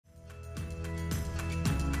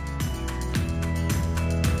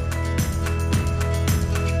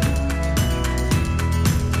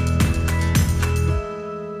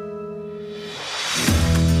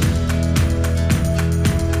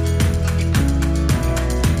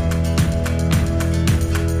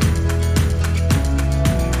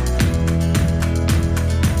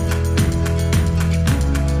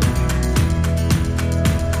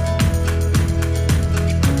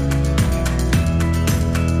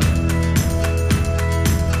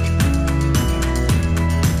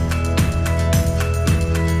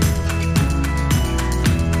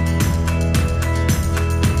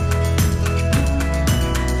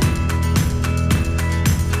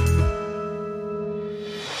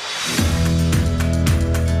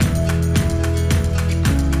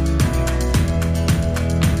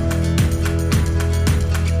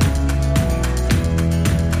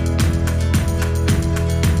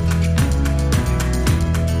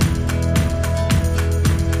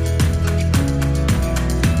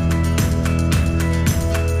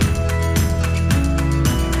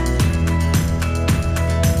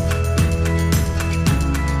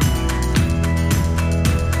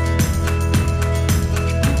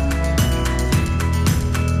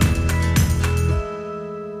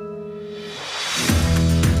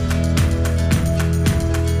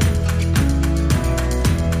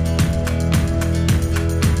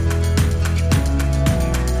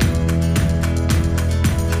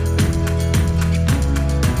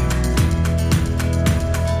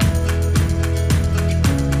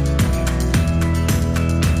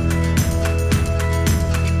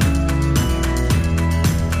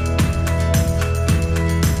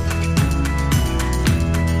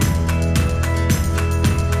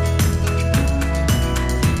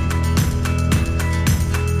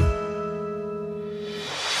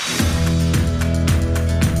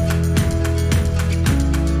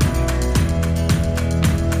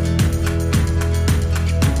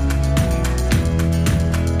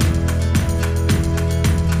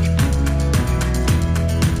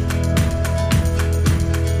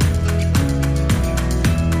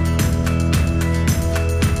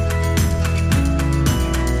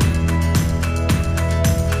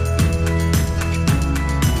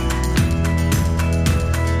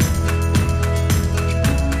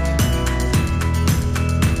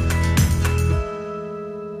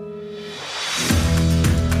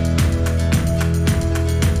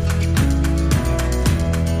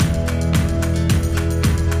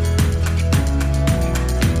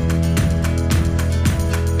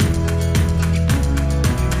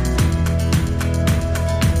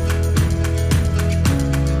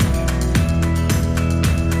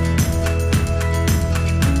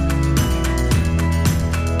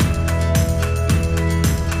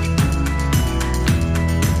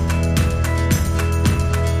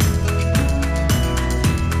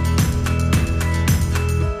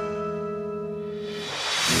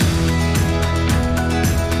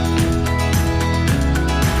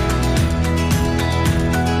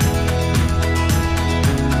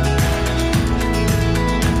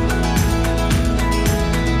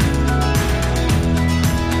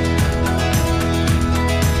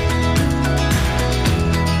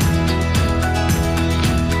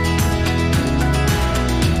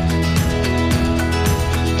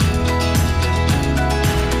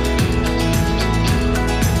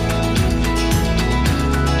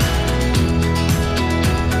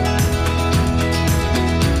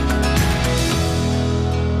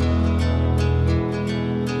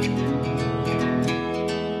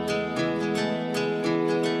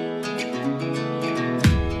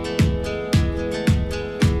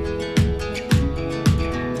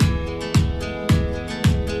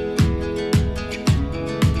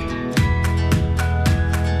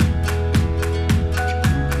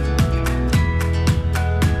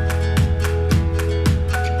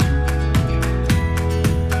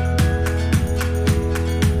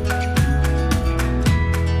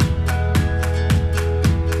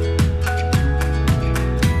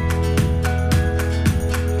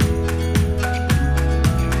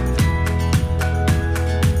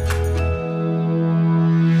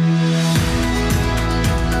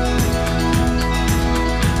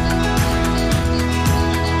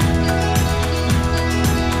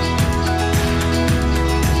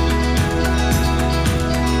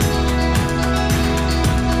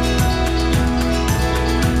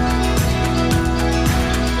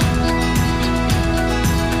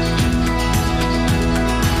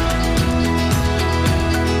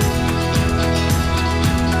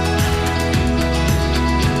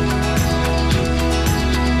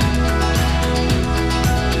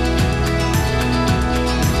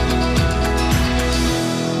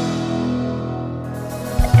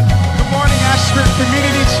Ashford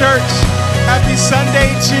Community Church. Happy Sunday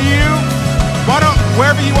to you.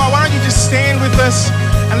 Wherever you are, why don't you just stand with us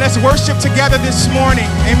and let's worship together this morning.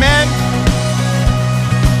 Amen.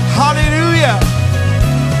 Hallelujah.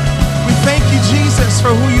 We thank you, Jesus,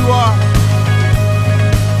 for who you are.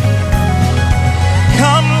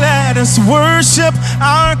 Come, let us worship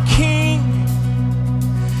our King.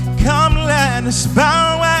 Come, let us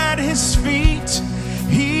bow at his feet.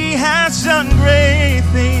 He has done great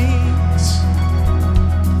things.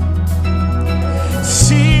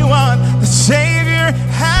 See what the Savior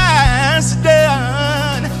has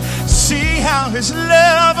done. See how his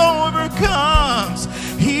love overcomes.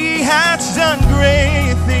 He has done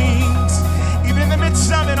great things. Even in the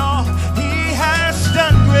midst of it all, he has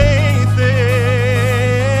done great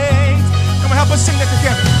things. Come on, help us sing that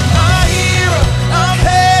together. A hero of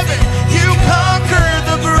heaven, you conquered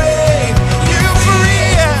the grave. You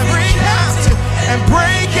free every captive and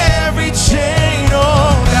break every chain.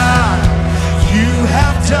 Oh God, you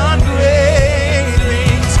have done great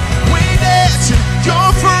things. We dance in your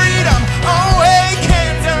freedom,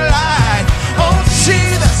 awaken the light. Oh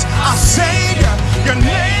Jesus, our Savior, your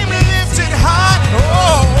name is lifted high.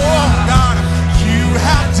 Oh God, you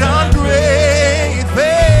have done great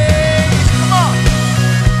things. Come on.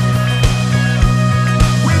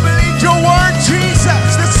 We believe your word,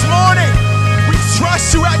 Jesus, this morning. We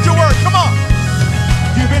trust you at your word. Come on.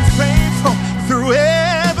 You've been faithful through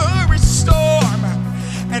every storm.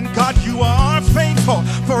 And God, you are faithful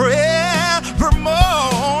forevermore.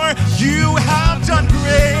 You have done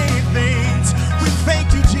great things. We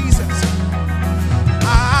thank you, Jesus.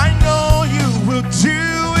 I know you will do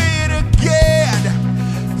it again.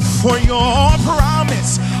 For your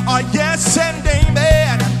promise are yes and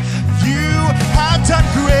amen. You have done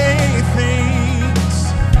great things.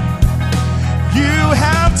 You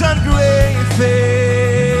have done great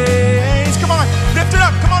things. Come on, lift it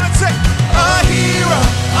up. Come on and sing. A hero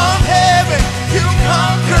of heaven, you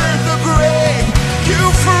conquered the grave. You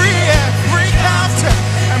free every captive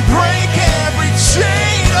and break every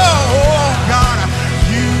chain. Oh God,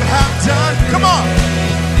 you have done. Come on,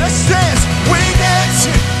 let's dance. We dance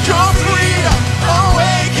in your freedom,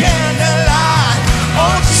 awaken the light.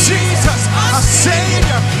 Oh Jesus, our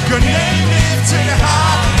Savior, your name lifted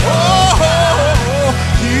high. Oh,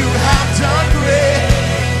 you have done great.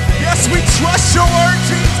 Yes, we trust your word,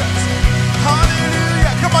 Jesus.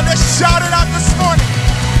 Hallelujah. Come on, let's shout it out this morning.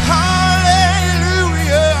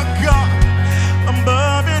 Hallelujah, God.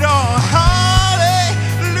 Above it all. Hallelujah,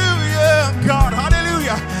 God.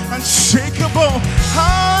 Hallelujah. Unshakable.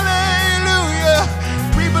 Hallelujah.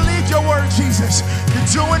 We believe your word, Jesus.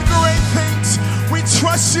 You're doing great things. We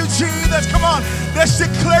trust you, Jesus. Come on, let's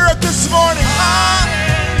declare it this morning.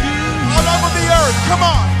 Hallelujah. All over the earth. Come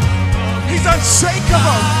on. He's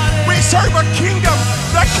unshakable. We serve a kingdom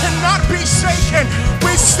that cannot be shaken.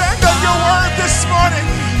 We stand on your word this morning.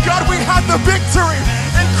 God, we have the victory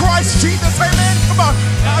in Christ Jesus. Amen. Come on.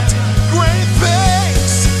 Great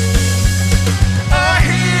things. A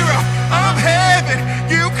hero of heaven,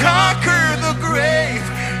 you conquer the grave.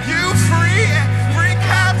 You free every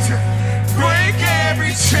captive, break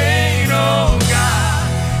every chain. Oh God,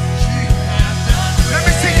 let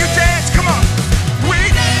me see you dance. Come on. We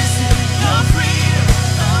dance in your freedom,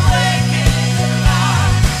 awakening the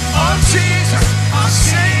light. Oh Jesus, our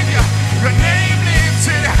Savior, your name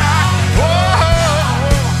lifted high. Oh,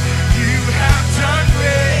 you have done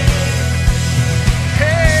great.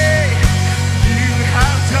 Hey, you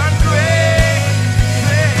have done great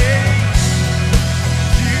things.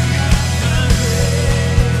 You have done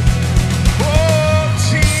great. Oh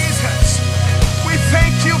Jesus, we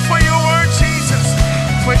thank you for your word, Jesus,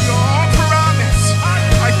 for your promise.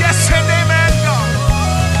 Yes and amen, God.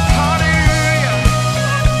 Hallelujah.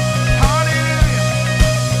 Hallelujah.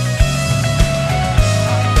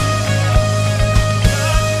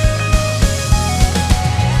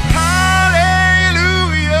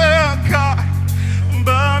 Hallelujah, God.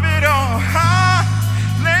 Above it all.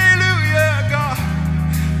 Hallelujah, God.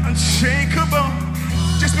 Unshakable.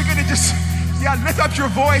 Just begin to lift up your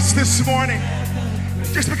voice this morning.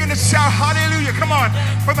 Just begin to shout hallelujah. Come on.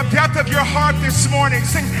 From the depth of your heart this morning.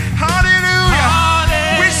 Sing hallelujah.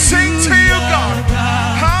 Hallelujah. We sing to you, God.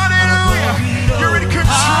 Hallelujah. You're in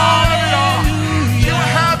control of it all. You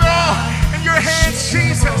have it all in your hands,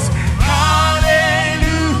 Jesus.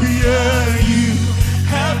 Hallelujah. You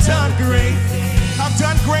have done great things. I've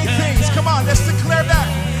done great things. Come on, let's declare that.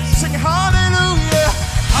 Sing hallelujah.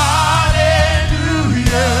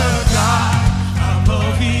 Hallelujah, God.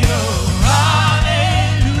 Above it all.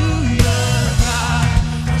 Hallelujah, God.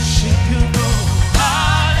 Unshakable.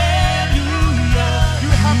 Hallelujah. You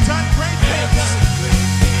have done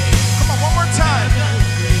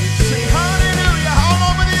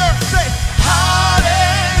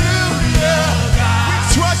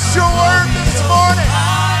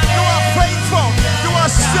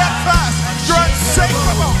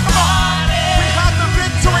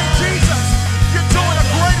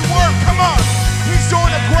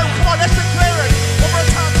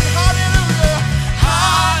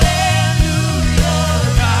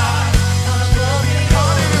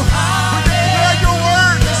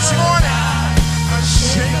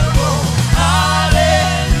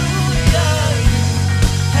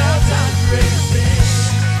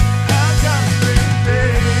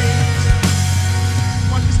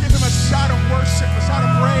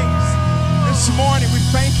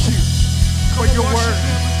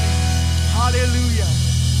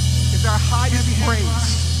highest praise.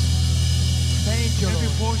 Thank you, Every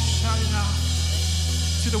Lord. voice shouting out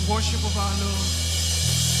to the worship of our Lord.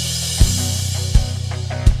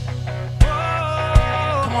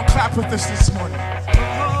 Come on, clap with us this morning.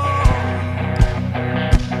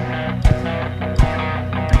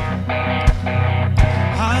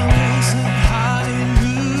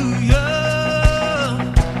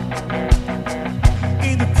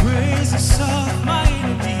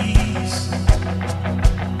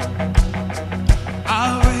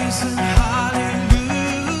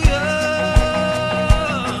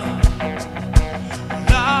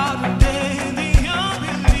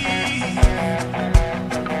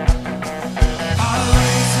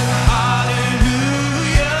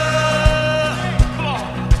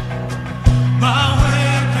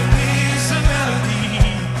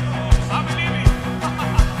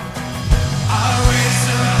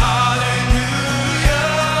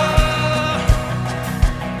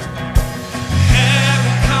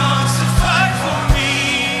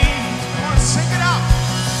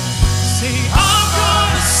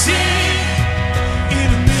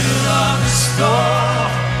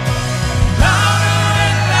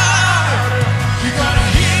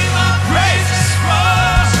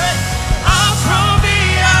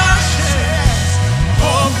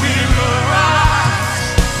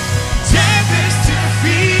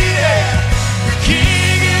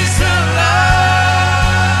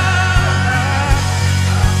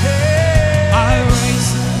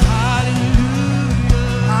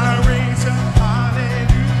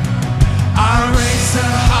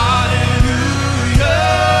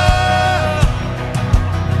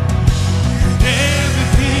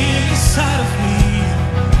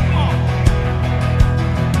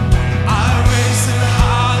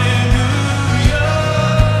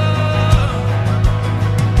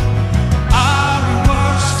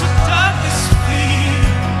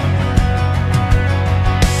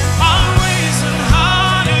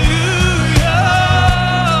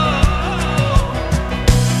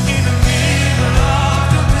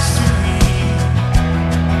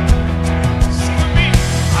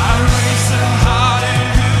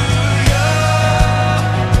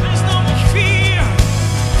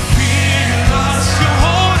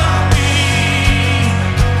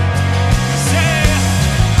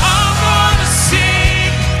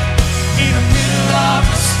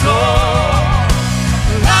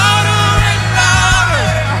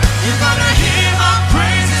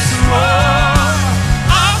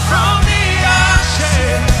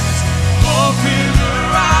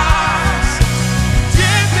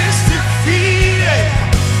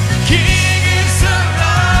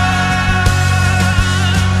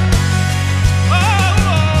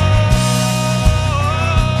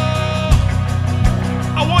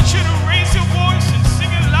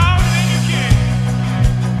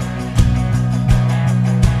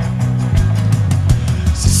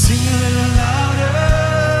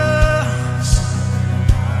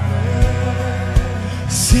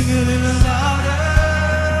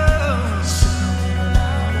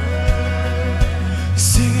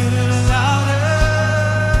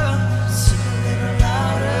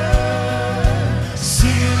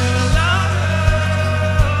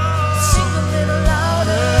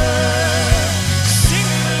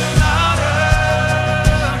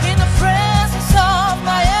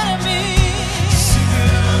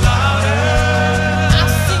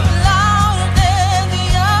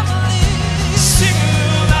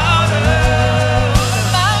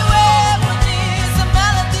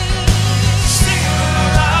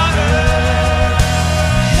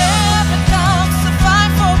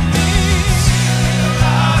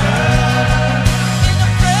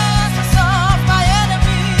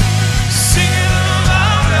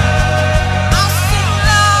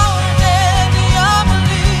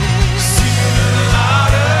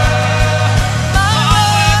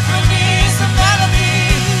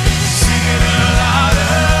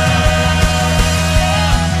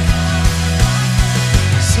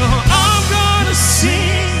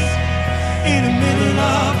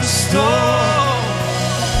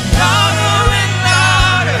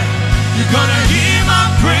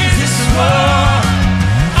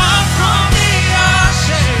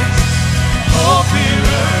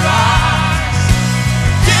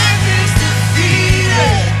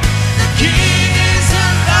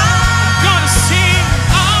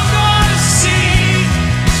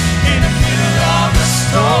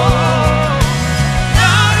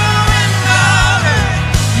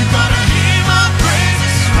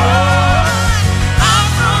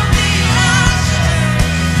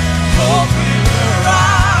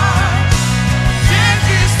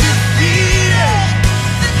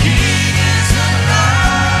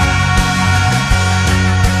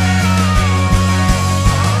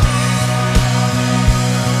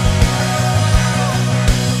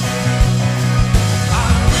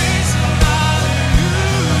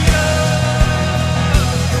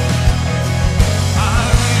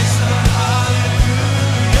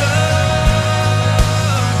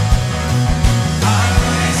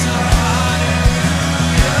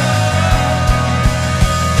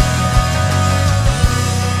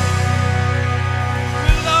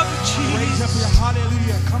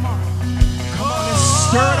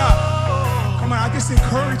 just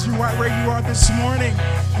encourage you right where you are this morning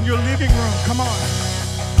in your living room. Come on.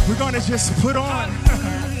 We're going to just put on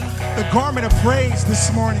the garment of praise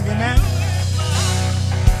this morning. Amen.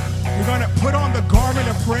 We're going to put on the garment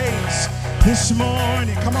of praise this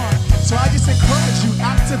morning. Come on. So I just encourage you,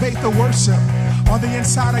 activate the worship on the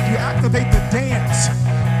inside of you. Activate the dance.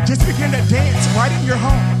 Just begin to dance right in your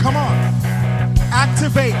home. Come on.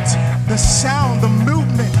 Activate the sound, the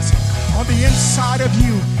movement on the inside of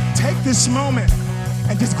you. Take this moment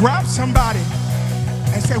and just grab somebody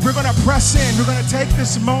and say, we're going to press in. We're going to take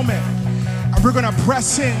this moment and we're going to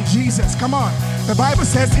press in Jesus. Come on. The Bible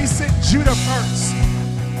says he sent Judah first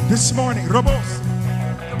this morning. Robos.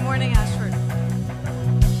 Good morning, Ashford.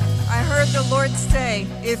 I heard the Lord say,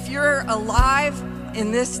 if you're alive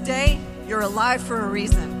in this day, you're alive for a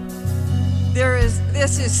reason.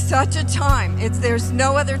 This is such a time. There's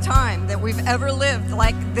no other time that we've ever lived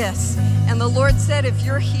like this. And the Lord said, if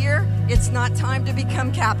you're here, it's not time to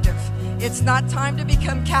become captive. It's not time to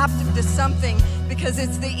become captive to something because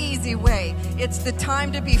it's the easy way. It's the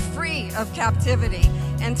time to be free of captivity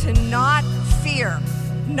and to not fear.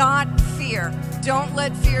 Not fear. Don't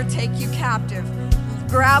let fear take you captive.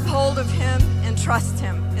 Grab hold of him and trust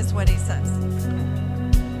him, is what he says.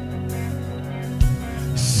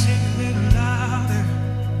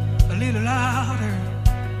 A little louder,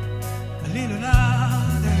 a little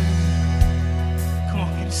louder. Come on,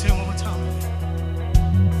 can you say it one more time?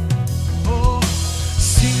 Oh,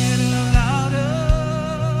 sing it a little louder,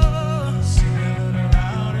 sing it a little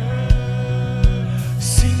louder,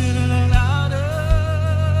 sing it a little louder,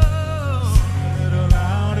 sing it a little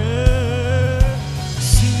louder,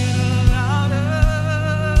 sing it a little louder,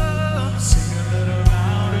 sing it a little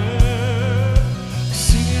louder,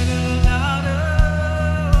 sing it a little louder.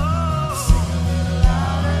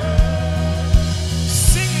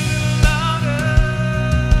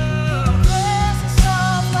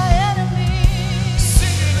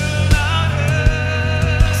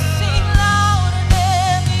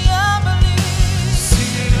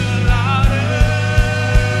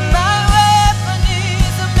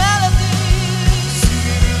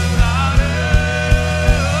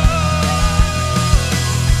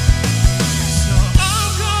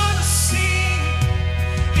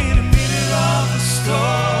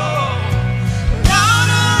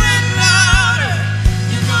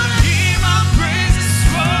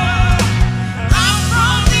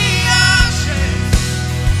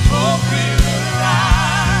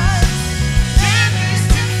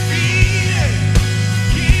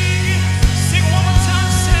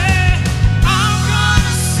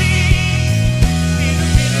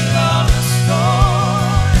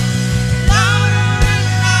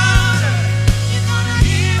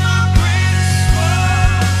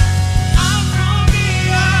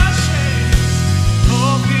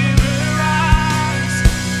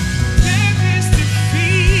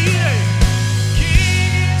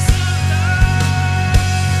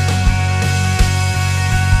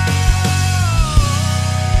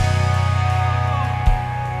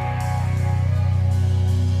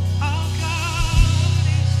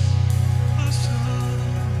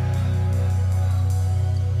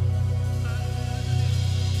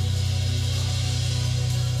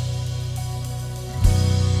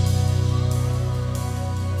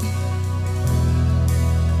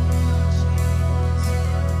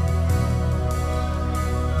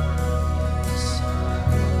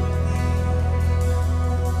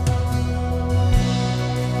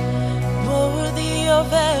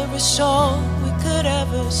 Song we could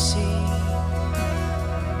ever sing,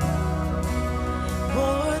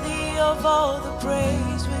 worthy of all the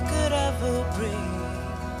praise we could ever bring,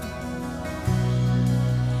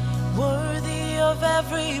 worthy of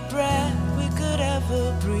every breath we could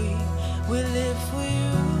ever breathe. We live for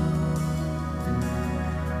you.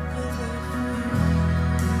 We live for you.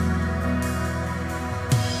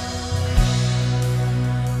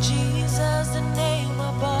 Jesus, the name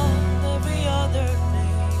above every other name.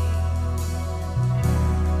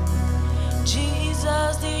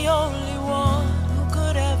 Jesus, the only one who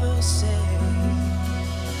could ever save,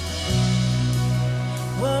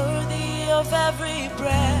 worthy of every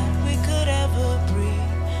breath we could ever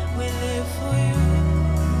breathe. We live for you.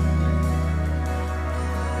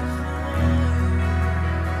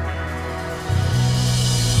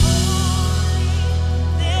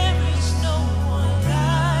 There is no one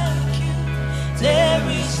like you. There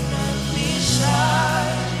is none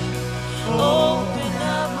beside you. Open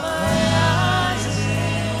up my eyes and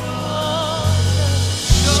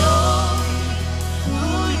show me who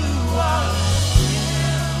you are.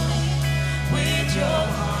 Fill me with your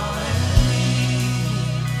heart and lead me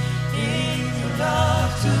in your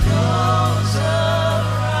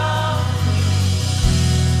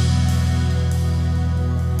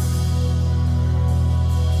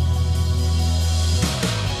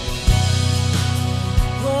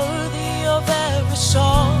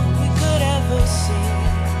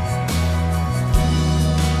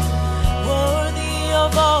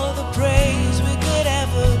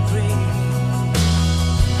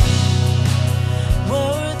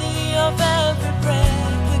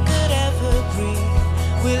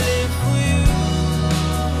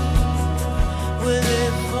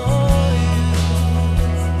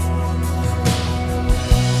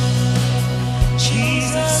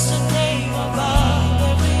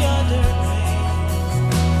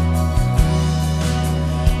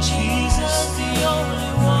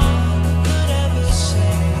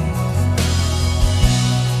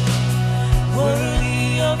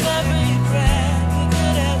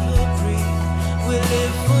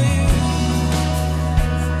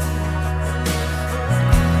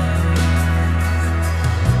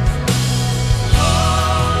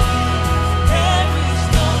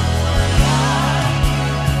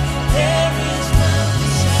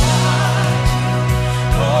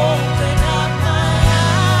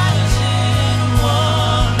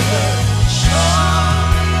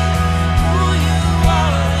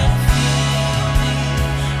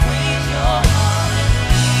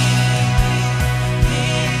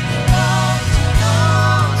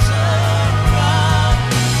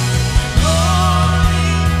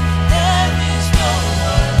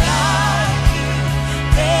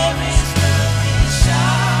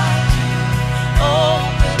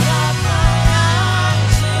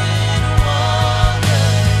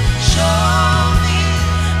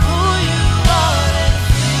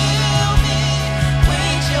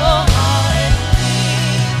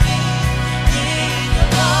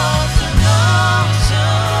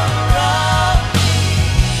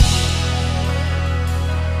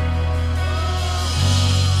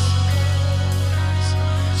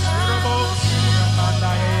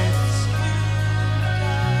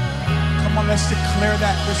declare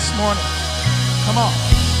that this morning. Come on.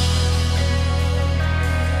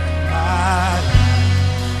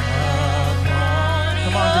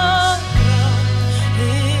 Come on, Denise.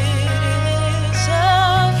 It is a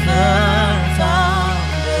firm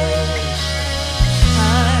foundation. I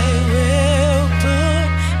will put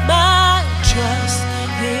my trust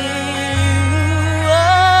in you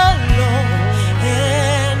alone,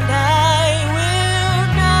 and I will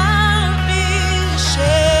not be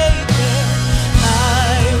shaken. I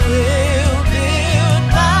will build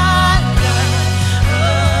my life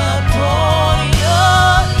upon your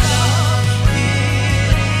love.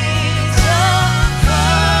 It is a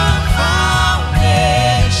firm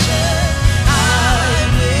foundation. I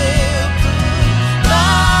will put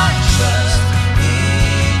my trust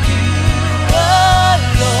in you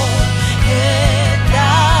alone, and I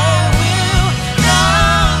will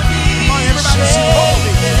not be Come on, everybody sing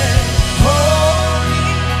holy. shaken. Holy,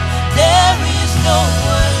 there is no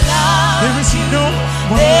one like There is no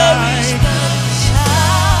one there is like. none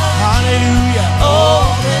beside. Hallelujah.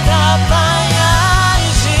 Open up my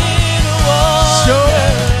eyes in Show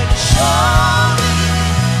wonder. Show me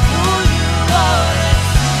who you are and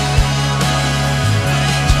fill me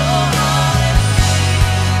with your heart and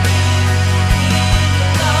lead me in your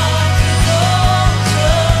love to those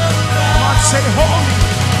Come on, around. say holy.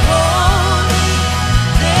 Holy,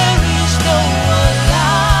 there is no one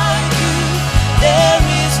like you. There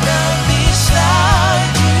is none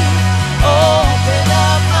beside you. Open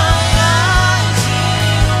up my eyes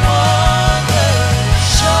in wonder.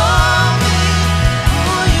 Show me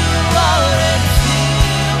who you are and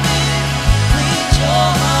fill me with your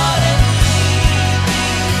heart and lead me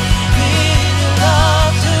in your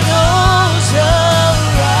love to those around.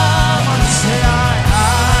 Come on, say I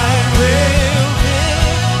will.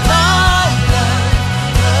 Build my life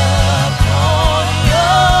upon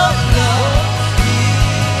your love.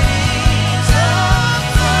 It is a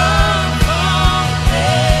firm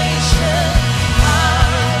foundation. I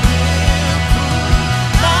will put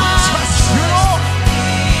my Trust you, Lord.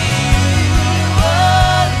 in you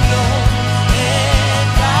alone,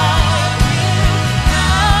 and I will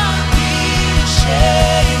not be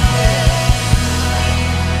shaken.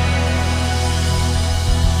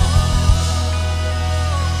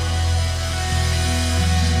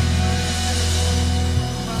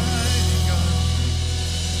 Mighty God,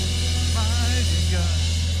 mighty God.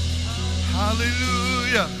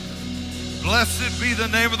 Hallelujah. Blessed be the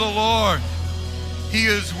name of the Lord. He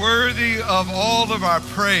is worthy of all of our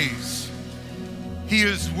praise. He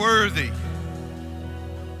is worthy.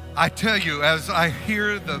 I tell you, as I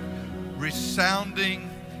hear the resounding,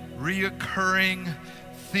 reoccurring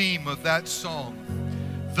theme of that song,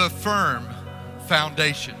 the firm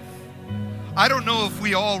foundation. I don't know if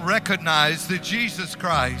we all recognize that Jesus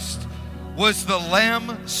Christ was the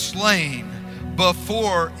Lamb slain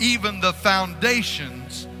before even the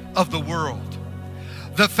foundations of the world.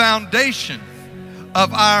 The foundation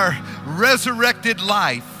of our resurrected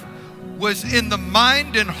life was in the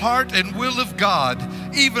mind and heart and will of God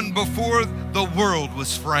even before the world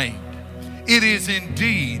was framed. It is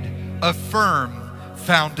indeed a firm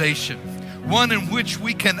foundation, one in which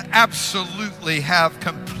we can absolutely have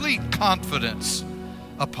complete confidence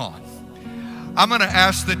upon. I'm going to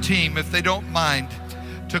ask the team, if they don't mind,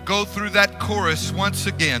 to go through that chorus once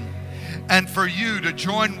again, and for you to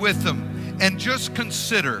join with them and just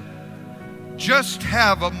consider, just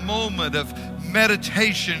have a moment of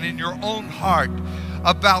meditation in your own heart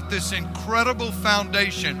about this incredible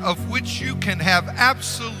foundation of which you can have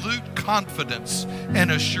absolute confidence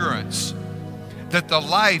and assurance that the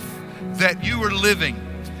life that you are living,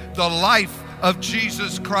 the life of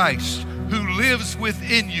Jesus Christ who lives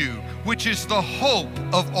within you, which is the hope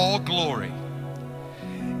of all glory,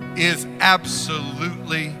 is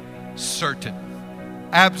absolutely certain,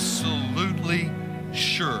 absolutely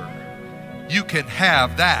sure. You can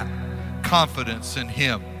have that confidence in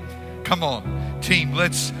Him. Come on, team,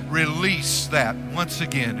 let's release that once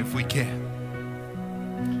again if we can.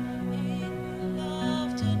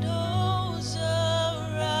 Love to those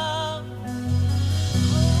around.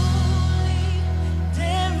 Holy,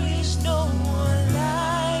 there is no one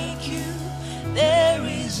like you. There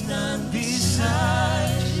is none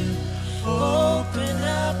beside you. Open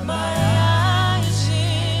up my eyes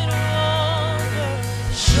in wonder.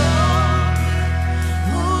 Show me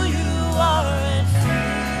who you are and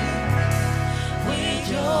fill me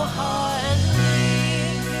with your heart and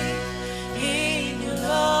lead me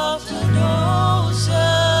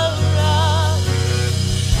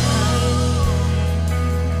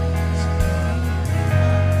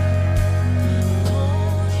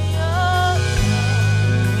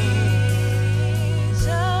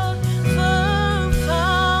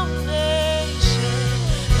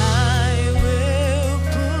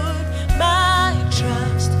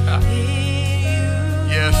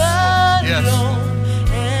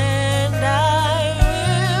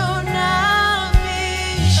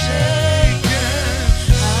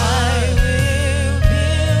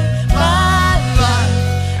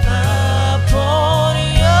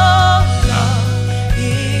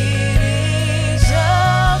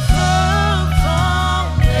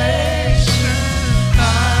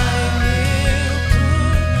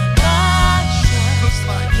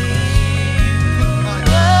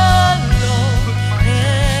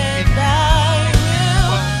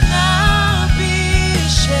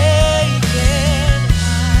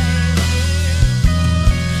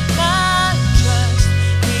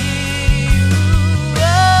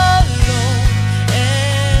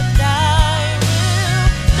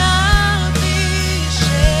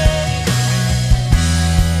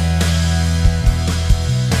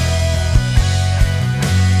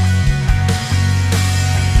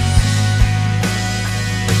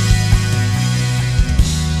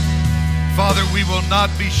not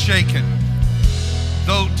be shaken.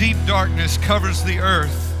 Though deep darkness covers the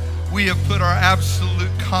earth, we have put our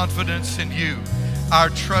absolute confidence in you, our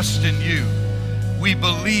trust in you. We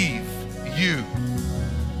believe you.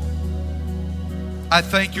 I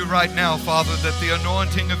thank you right now, Father, that the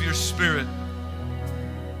anointing of your Spirit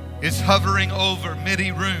is hovering over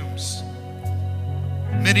many rooms,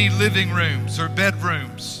 many living rooms or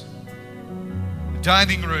bedrooms,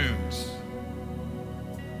 dining rooms.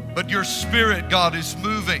 But your Spirit, God, is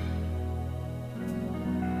moving.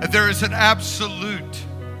 And there is an absolute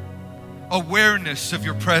awareness of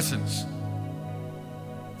your presence.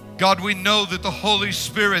 God, we know that the Holy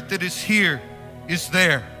Spirit that is here is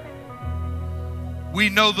there. We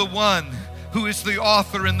know the one who is the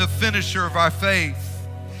author and the finisher of our faith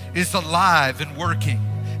is alive and working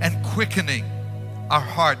and quickening our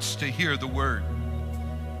hearts to hear the word.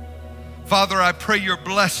 Father, I pray your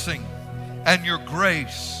blessing and your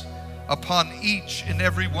grace upon each and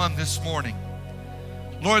every one this morning.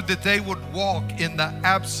 Lord, that they would walk in the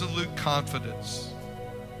absolute confidence.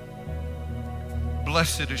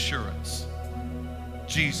 Blessed assurance,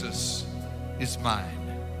 Jesus is mine.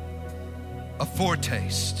 A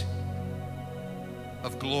foretaste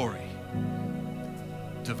of glory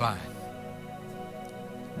divine.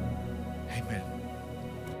 Amen.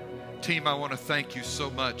 Team, I want to thank you so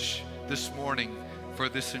much this morning for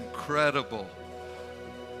this incredible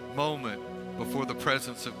moment before the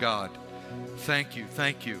presence of God. Thank you,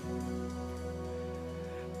 thank you.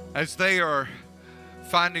 As they are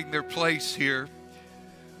finding their place here,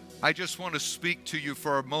 I just want to speak to you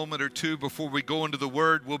for a moment or two before we go into the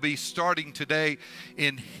Word. We'll be starting today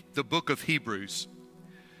in the book of Hebrews.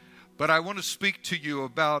 But I want to speak to you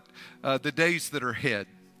about the days that are ahead.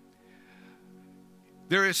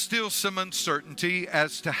 There is still some uncertainty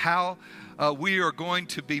as to how we are going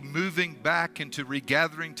to be moving back into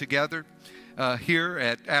regathering together here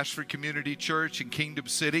at Ashford Community Church in Kingdom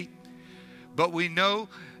City. But we know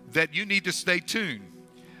that you need to stay tuned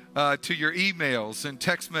to your emails and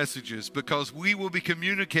text messages, because we will be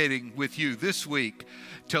communicating with you this week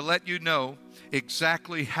to let you know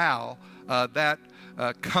exactly how that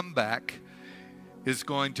comeback is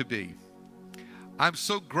going to be. I'm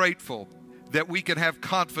so grateful that we can have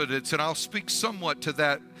confidence, and I'll speak somewhat to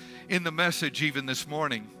that in the message even this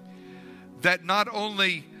morning, that not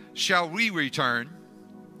only shall we return,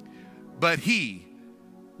 but he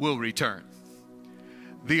will return.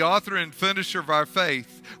 The author and finisher of our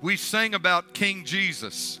faith, we sang about King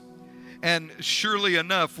Jesus, and surely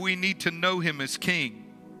enough, we need to know him as King.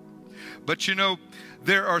 But you know,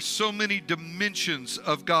 there are so many dimensions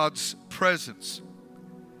of God's presence.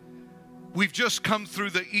 We've just come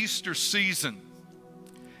through the Easter season,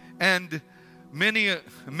 and many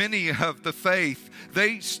of the faith,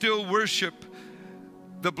 they still worship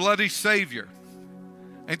the bloody Savior.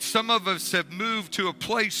 And some of us have moved to a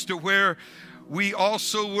place to where we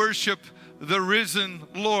also worship the risen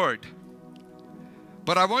Lord.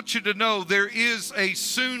 But I want you to know there is a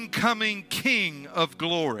soon coming King of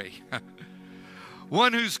glory.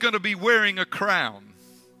 One who's going to be wearing a crown.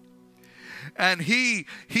 And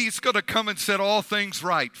he's going to come and set all things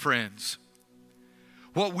right, friends.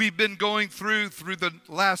 What we've been going through the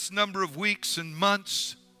last number of weeks and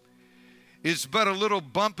months is but a little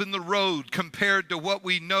bump in the road compared to what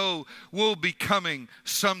we know will be coming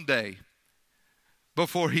someday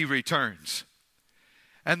before he returns.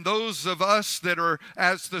 And those of us that are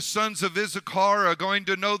as the sons of Issachar are going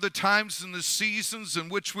to know the times and the seasons in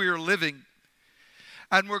which we are living.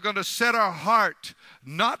 And we're going to set our heart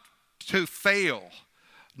not to fail,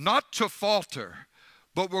 not to falter,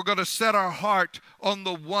 but we're going to set our heart on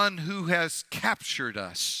the one who has captured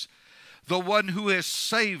us, the one who has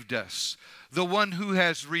saved us, the one who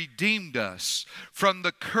has redeemed us from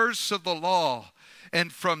the curse of the law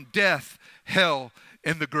and from death, hell,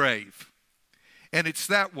 and the grave. And it's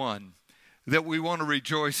that one that we want to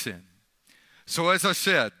rejoice in. So as I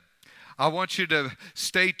said, I want you to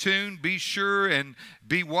stay tuned, be sure and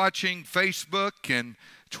be watching Facebook and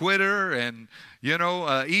Twitter and,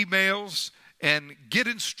 emails, and get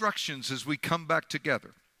instructions as we come back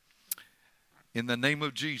together. In the name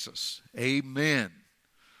of Jesus, amen.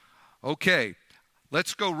 Okay,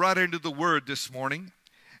 let's go right into the Word this morning.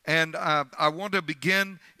 And I want to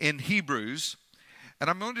begin in Hebrews. And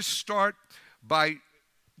I'm going to start by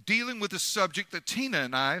dealing with a subject that Tina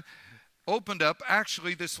and I opened up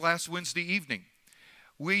actually this last Wednesday evening.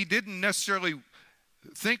 We didn't necessarily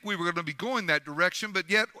think we were going to be going that direction, but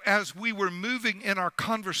yet as we were moving in our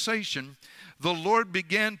conversation, the Lord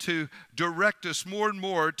began to direct us more and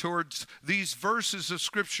more towards these verses of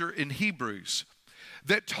Scripture in Hebrews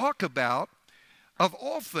that talk about, of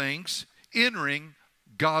all things, entering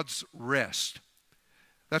God's rest.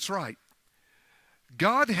 That's right.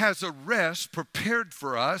 God has a rest prepared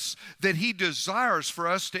for us that He desires for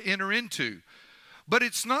us to enter into. But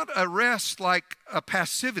it's not a rest like a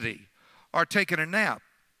passivity or taking a nap.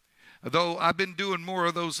 Though I've been doing more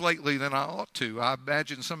of those lately than I ought to. I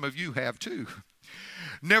imagine some of you have too.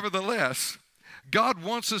 Nevertheless, God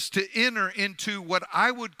wants us to enter into what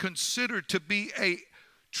I would consider to be a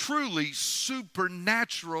truly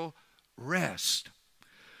supernatural rest.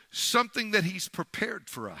 Something that He's prepared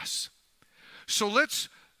for us. So let's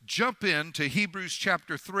jump into Hebrews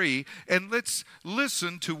chapter 3 and let's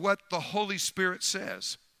listen to what the Holy Spirit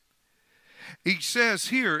says. He says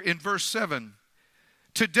here in verse 7,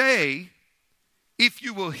 today, if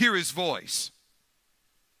you will hear His voice,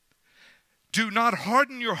 do not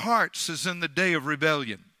harden your hearts as in the day of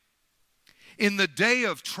rebellion, in the day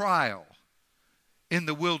of trial in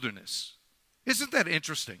the wilderness. Isn't that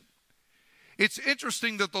interesting? It's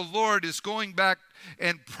interesting that the Lord is going back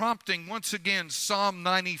and prompting once again Psalm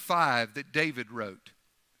 95 that David wrote.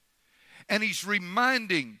 And He's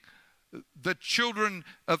reminding the children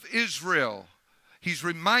of Israel. He's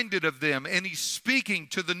reminded of them, and He's speaking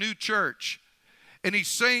to the new church. And He's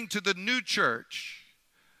saying to the new church,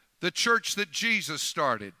 the church that Jesus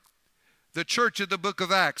started, the church of the book of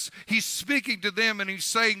Acts, He's speaking to them and He's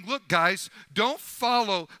saying, look guys, don't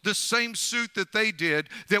follow the same suit that they did,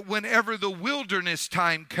 that whenever the wilderness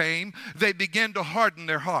time came, they began to harden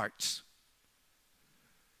their hearts.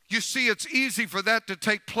 You see, it's easy for that to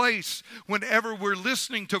take place whenever we're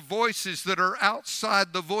listening to voices that are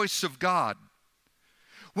outside the voice of God.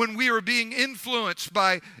 When we are being influenced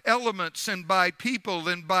by elements and by people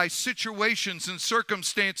and by situations and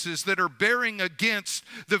circumstances that are bearing against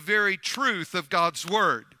the very truth of God's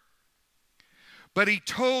Word. But He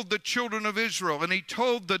told the children of Israel and He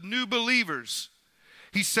told the new believers,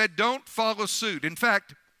 He said, don't follow suit. In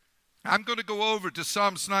fact, I'm going to go over to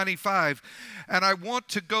Psalms 95, and I want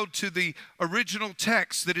to go to the original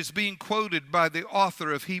text that is being quoted by the author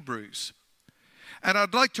of Hebrews. And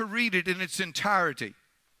I'd like to read it in its entirety.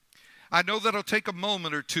 I know that'll take a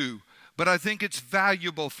moment or two, but I think it's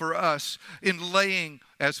valuable for us in laying,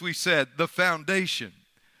 as we said, the foundation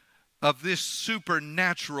of this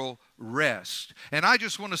supernatural rest. And I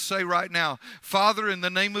just want to say right now, Father, in the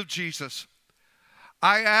name of Jesus,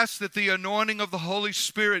 I ask that the anointing of the Holy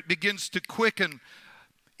Spirit begins to quicken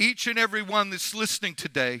each and every one that's listening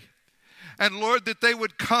today. And Lord, that they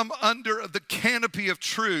would come under the canopy of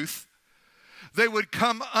truth. They would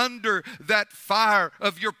come under that fire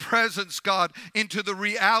of your presence, God, into the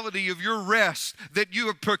reality of your rest that you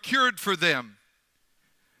have procured for them,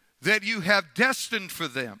 that you have destined for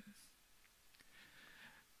them.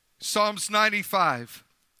 Psalms 95,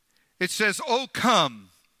 it says, "Oh,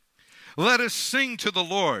 come, let us sing to the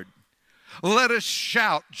Lord. Let us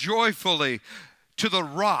shout joyfully to the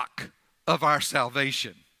rock of our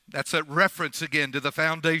salvation." That's a reference again to the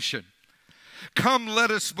foundation. Come,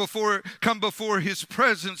 let us come before His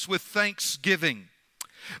presence with thanksgiving.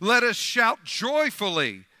 Let us shout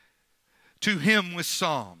joyfully to Him with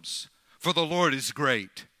psalms, for the Lord is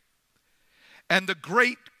great, and the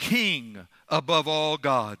great King above all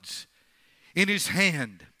gods. In His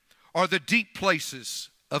hand are the deep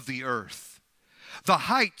places of the earth. The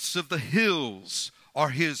heights of the hills are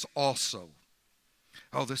His also.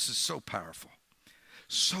 Oh, this is so powerful.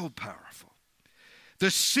 So powerful. The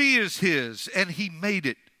sea is His, and He made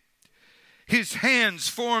it. His hands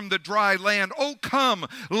formed the dry land. Oh, come,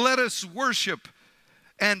 let us worship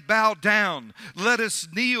and bow down. Let us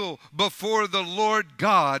kneel before the Lord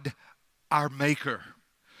God, our Maker.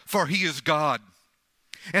 For He is God,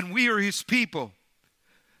 and we are His people,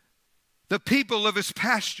 the people of His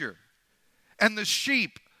pasture, and the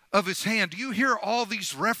sheep of His hand. Do you hear all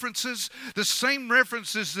these references? The same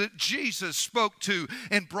references that Jesus spoke to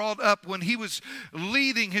and brought up when He was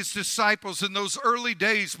leading His disciples in those early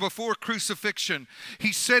days before crucifixion.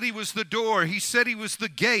 He said He was the door. He said He was the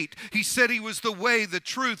gate. He said He was the way, the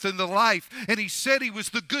truth, and the life. And He said He was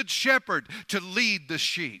the good shepherd to lead the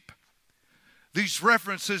sheep. These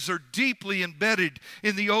references are deeply embedded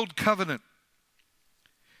in the Old Covenant.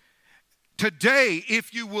 Today,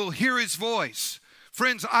 if you will hear His voice,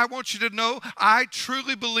 friends, I want you to know, I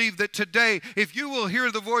truly believe that today, if you will hear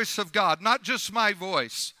the voice of God, not just my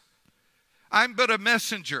voice, I'm but a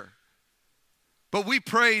messenger. But we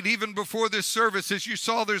prayed even before this service. As you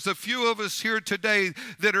saw, there's a few of us here today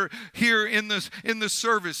that are here in the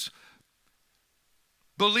service,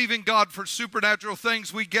 believing God for supernatural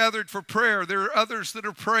things. We gathered for prayer. There are others that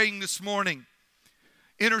are praying this morning,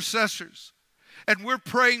 intercessors. And we're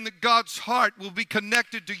praying that God's heart will be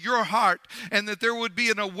connected to your heart and that there would be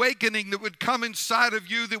an awakening that would come inside of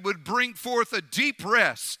you that would bring forth a deep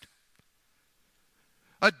rest,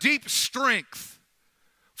 a deep strength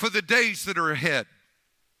for the days that are ahead.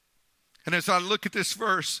 And as I look at this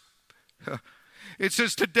verse, it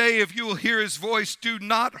says, today if you will hear his voice, do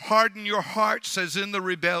not harden your hearts as in the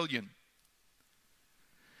rebellion,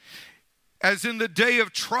 as in the day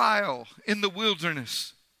of trial in the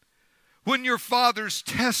wilderness, when your fathers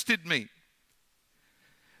tested me.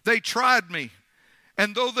 They tried me,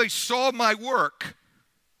 and though they saw my work,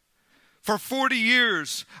 for 40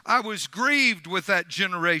 years I was grieved with that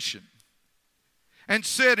generation, and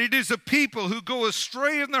said, it is a people who go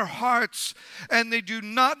astray in their hearts, and they do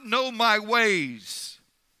not know my ways.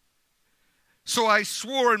 So I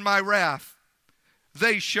swore in my wrath,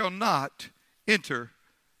 they shall not enter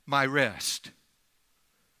my rest.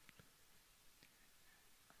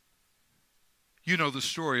 You know the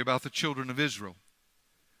story about the children of Israel.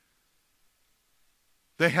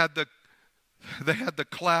 They had the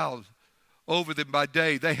cloud over them by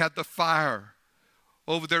day. They had the fire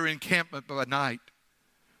over their encampment by night.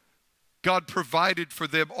 God provided for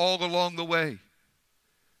them all along the way.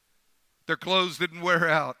 Their clothes didn't wear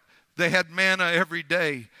out. They had manna every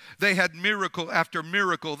day. They had miracle after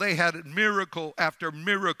miracle. They had miracle after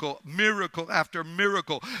miracle, miracle after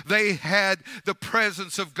miracle. They had the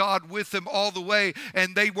presence of God with them all the way,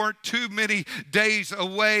 and they weren't too many days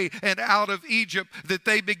away and out of Egypt that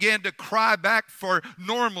they began to cry back for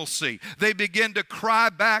normalcy. They began to cry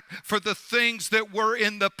back for the things that were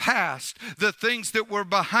in the past, the things that were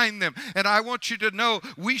behind them. And I want you to know,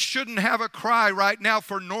 we shouldn't have a cry right now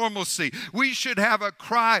for normalcy. We should have a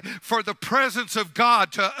cry for the presence of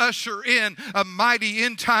God to usher in a mighty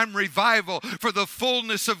end-time revival, for the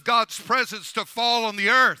fullness of God's presence to fall on the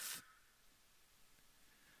earth.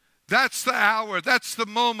 That's the hour, that's the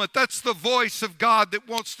moment, that's the voice of God that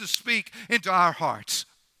wants to speak into our hearts.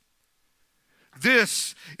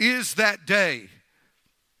 This is that day.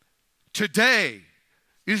 Today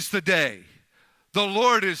is the day the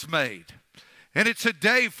Lord has made. And it's a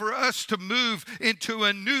day for us to move into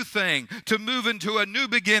a new thing, to move into a new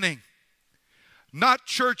beginning. Not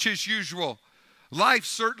church as usual. Life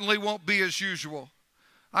certainly won't be as usual.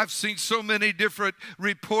 I've seen so many different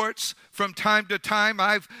reports from time to time.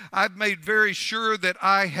 I've made very sure that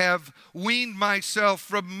I have weaned myself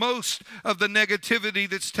from most of the negativity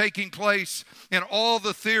that's taking place and all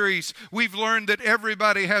the theories. We've learned that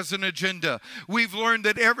everybody has an agenda. We've learned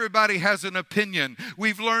that everybody has an opinion.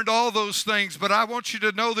 We've learned all those things, but I want you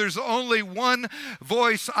to know there's only one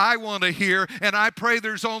voice I want to hear, and I pray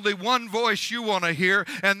there's only one voice you want to hear,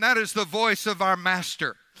 and that is the voice of our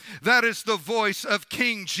Master. That is the voice of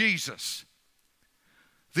King Jesus,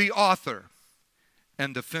 the author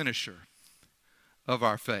and the finisher of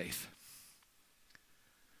our faith.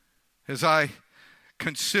 As I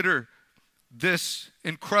consider this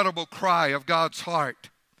incredible cry of God's heart,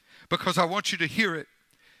 because I want you to hear it,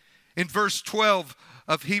 in verse 12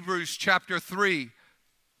 of Hebrews chapter 3,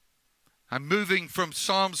 I'm moving from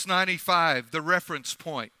Psalms 95, the reference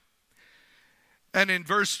point. And in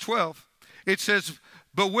verse 12, it says,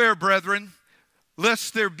 beware, brethren,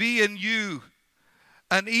 lest there be in you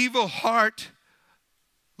an evil heart,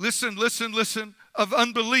 listen, of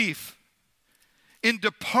unbelief in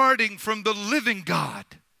departing from the living God.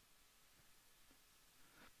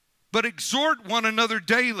 But exhort one another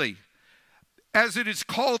daily, as it is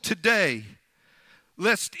called today,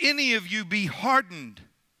 lest any of you be hardened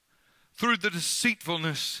through the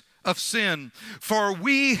deceitfulness of sin. For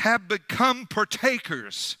we have become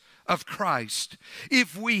partakers of Christ,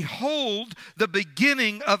 if we hold the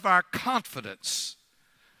beginning of our confidence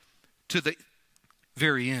to the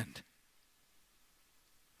very end.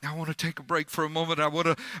 Now I want to take a break for a moment. I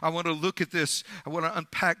want to look at this. I want to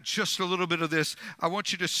unpack just a little bit of this. I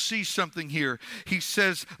want you to see something here. He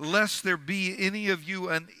says, lest there be any of you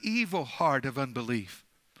an evil heart of unbelief.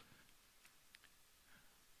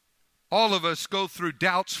 All of us go through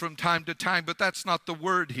doubts from time to time, but that's not the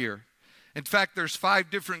word here. In fact, there's 5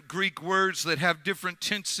 different Greek words that have different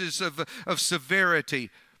tenses of severity.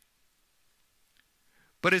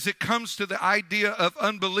 But as it comes to the idea of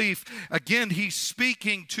unbelief, again, he's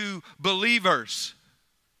speaking to believers.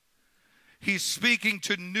 He's speaking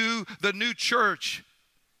to the new church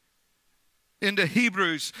into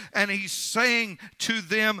Hebrews, and he's saying to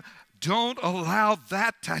them, don't allow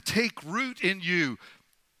that to take root in you.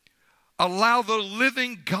 Allow the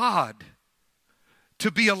living God to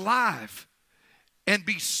be alive and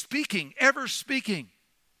be speaking, ever speaking.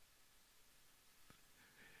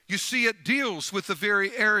 You see, it deals with the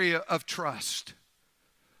very area of trust.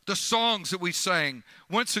 the songs that we sang.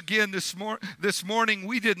 Once again, this morning,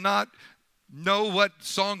 we did not know what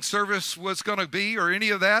song service was going to be or any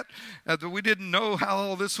of that. We didn't know how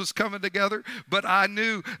all this was coming together. But I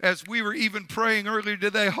knew as we were even praying earlier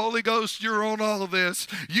today, Holy Ghost, you're on all of this.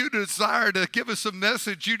 You desire to give us a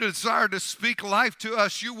message. You desire to speak life to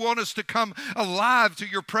us. You want us to come alive to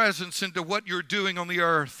your presence and to what you're doing on the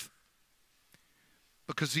earth.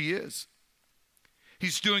 Because he is.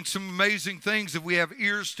 He's doing some amazing things if we have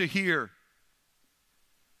ears to hear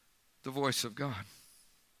the voice of God.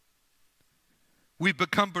 We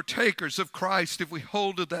become partakers of Christ if we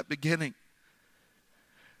hold to that beginning.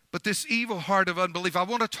 But this evil heart of unbelief, I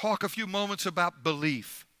want to talk a few moments about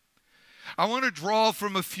belief. I want to draw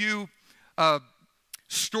from a few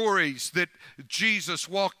stories that Jesus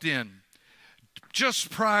walked in just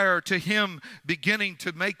prior to him beginning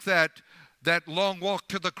to make that long walk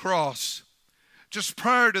to the cross. Just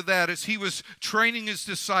prior to that, as he was training his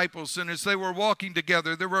disciples and as they were walking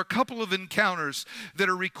together, there were a couple of encounters that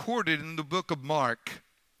are recorded in the book of Mark.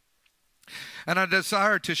 And I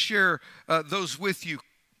desire to share those with you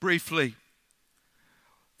briefly.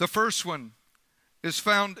 The first one is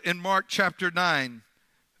found in Mark chapter 9,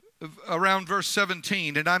 around verse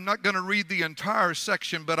 17. And I'm not going to read the entire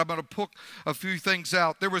section, but I'm going to pick a few things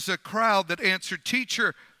out. There was a crowd that answered,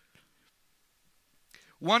 "Teacher."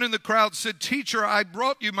 One in the crowd said, "Teacher, I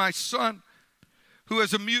brought you my son who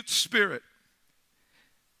has a mute spirit.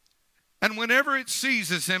 And whenever it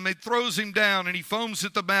seizes him, it throws him down and he foams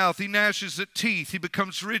at the mouth. He gnashes at teeth. He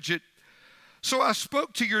becomes rigid. So I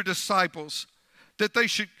spoke to your disciples that they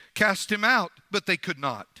should cast him out, but they could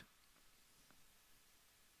not."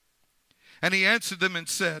 And he answered them and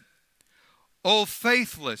said, "O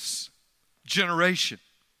faithless generation,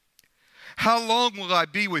 how long will I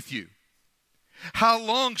be with you? How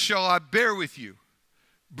long shall I bear with you?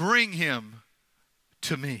 Bring him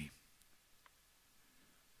to me."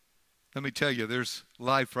 Let me tell you, there's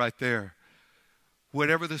life right there.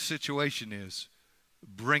 Whatever the situation is,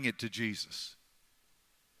 bring it to Jesus.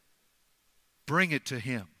 Bring it to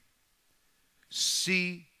him.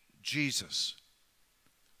 See Jesus.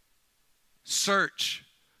 Search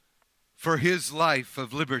for his life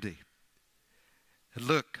of liberty. And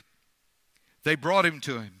look, they brought him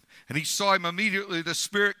to him. And he saw him immediately. The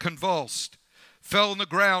spirit convulsed, fell on the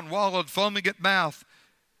ground, wallowed, foaming at mouth.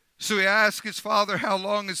 So he asked his father, "How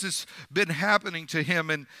long has this been happening to him?"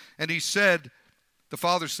 And he said, the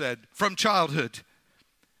father said, "From childhood.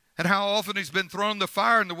 And how often he's been thrown in the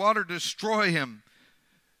fire and the water to destroy him."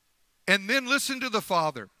 And then listen to the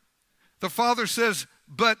father. The father says,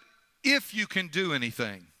 "But if you can do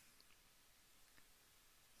anything."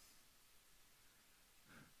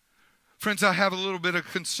 Friends, I have a little bit of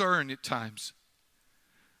concern at times.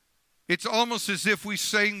 It's almost as if we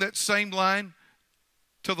sing that same line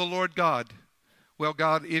to the Lord God. Well,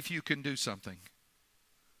 God, if you can do something.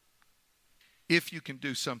 If you can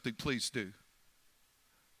do something, please do.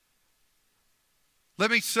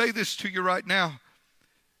 Let me say this to you right now.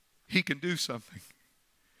 He can do something.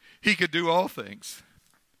 He can do all things.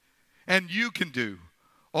 And you can do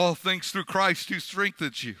all things through Christ who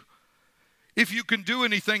strengthens you. If you can do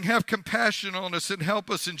anything, have compassion on us and help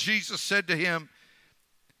us. And Jesus said to him,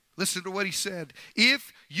 listen to what he said,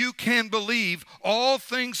 "If you can believe, all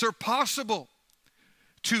things are possible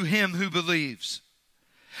to him who believes."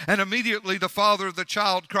 And immediately the father of the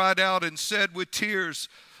child cried out and said with tears,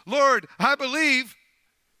 "Lord, I believe,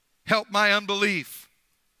 help my unbelief."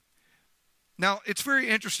 Now, it's very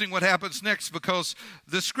interesting what happens next, because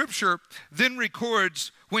the scripture then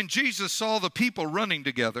records when Jesus saw the people running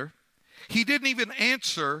together, he didn't even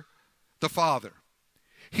answer the father.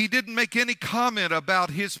 He didn't make any comment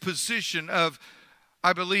about his position of,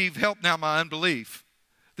 "I believe, help now my unbelief."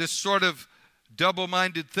 This sort of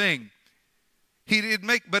double-minded thing. He didn't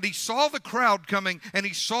make, but he saw the crowd coming and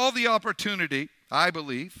he saw the opportunity, I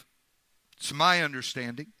believe. It's my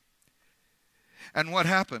understanding. And what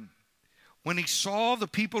happened? When he saw the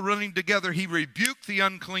people running together, he rebuked the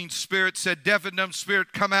unclean spirit, said, "Deaf and dumb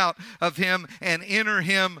spirit, come out of him and enter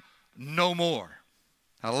him no more."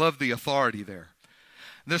 I love the authority there.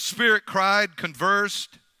 The spirit cried,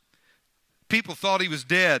 conversed. People thought he was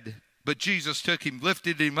dead, but Jesus took him,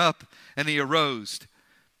 lifted him up, and he arose.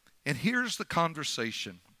 And here's the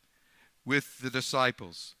conversation with the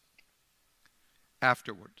disciples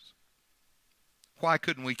afterwards. Why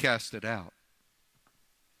couldn't we cast it out?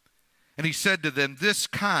 And he said to them, "This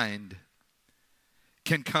kind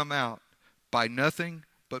can come out by nothing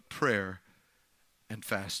but prayer and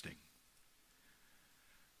fasting."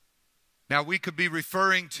 Now, we could be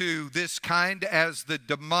referring to this kind as the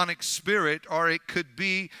demonic spirit, or it could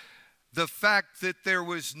be the fact that there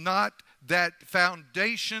was not that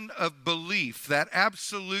foundation of belief, that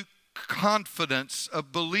absolute confidence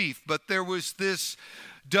of belief, but there was this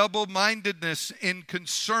double-mindedness in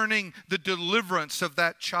concerning the deliverance of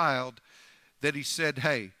that child, that he said,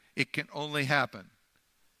 hey, it can only happen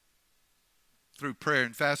through prayer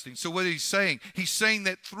and fasting. So what he's saying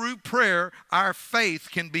that through prayer, our faith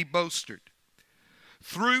can be bolstered.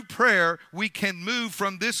 Through prayer, we can move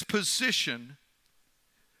from this position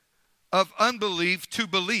of unbelief to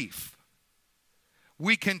belief.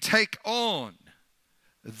 We can take on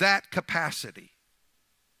that capacity.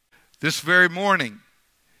 This very morning,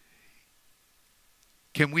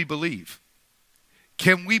 can we believe?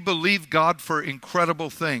 Can we believe God for incredible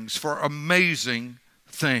things, for amazing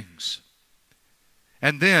things?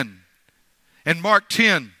 And then, in Mark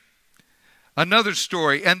 10, another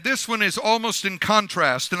story, and this one is almost in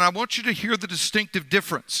contrast, and I want you to hear the distinctive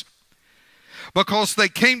difference. Because they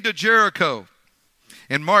came to Jericho,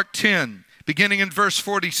 in Mark 10, beginning in verse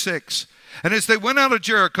 46. And as they went out of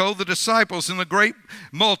Jericho, the disciples and the great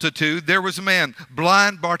multitude, there was a man,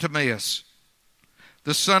 blind Bartimaeus,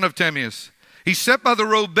 the son of Timaeus. He sat by the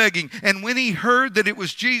road begging, and when he heard that it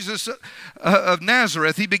was Jesus of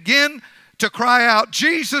Nazareth, he began to cry out,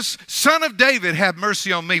 Jesus, Son of David, have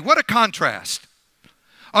mercy on me. What a contrast.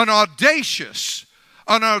 An audacious,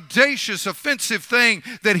 offensive thing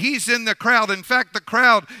that he's in the crowd. In fact, the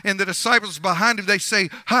crowd and the disciples behind him, they say,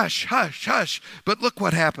 hush, hush, hush. But look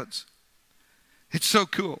what happens. It's so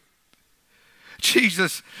cool.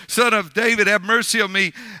 Jesus, Son of David, have mercy on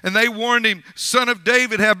me. And they warned him, Son of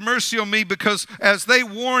David, have mercy on me, because as they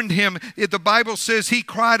warned him, the Bible says he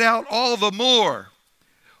cried out all the more.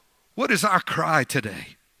 What is our cry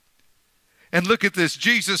today? And look at this.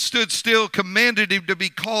 Jesus stood still, commanded him to be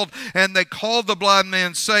called, and they called the blind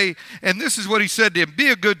man, and this is what he said to him, be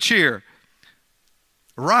of good cheer.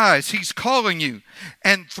 Rise, he's calling you.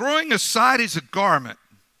 And throwing aside his garment,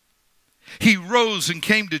 he rose and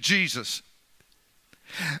came to Jesus.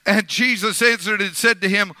 And Jesus answered and said to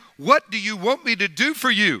him, what do you want me to do for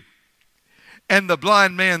you? And the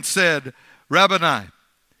blind man said, Rabboni,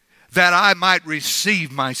 that I might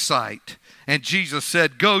receive my sight. And Jesus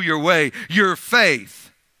said, go your way. Your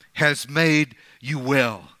faith has made you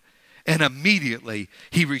well. And immediately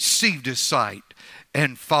he received his sight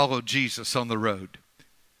and followed Jesus on the road.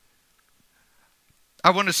 I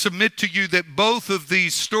want to submit to you that both of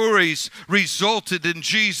these stories resulted in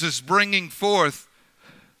Jesus bringing forth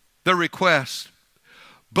the request.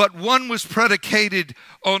 But one was predicated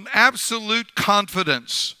on absolute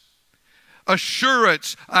confidence,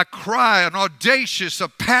 assurance, a cry, an audacious, a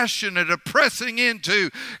passionate, a pressing into,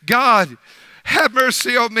 God, have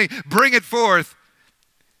mercy on me, bring it forth.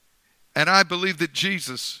 And I believe that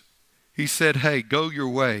Jesus, he said, hey, go your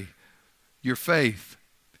way. Your faith,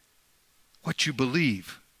 what you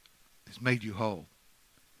believe, has made you whole.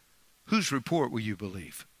 Whose report will you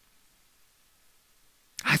believe?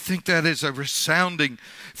 I think that is a resounding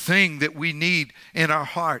thing that we need in our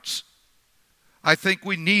hearts. I think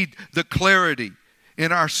we need the clarity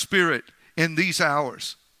in our spirit in these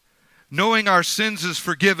hours. Knowing our sins is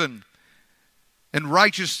forgiven and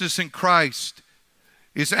righteousness in Christ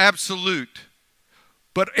is absolute.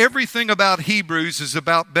 But everything about Hebrews is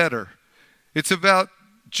about better. It's about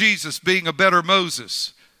Jesus being a better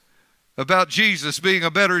Moses, about Jesus being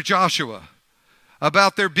a better Joshua,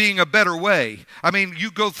 about there being a better way. I mean,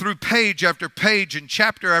 you go through page after page and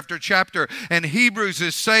chapter after chapter, and Hebrews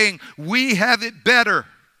is saying, we have it better.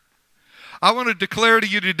 I want to declare to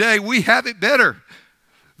you today, we have it better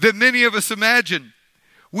than many of us imagine.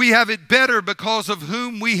 We have it better because of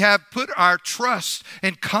whom we have put our trust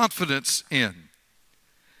and confidence in.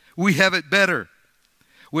 We have it better,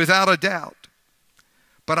 without a doubt.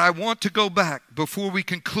 But I want to go back before we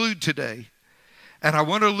conclude today, and I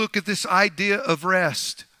want to look at this idea of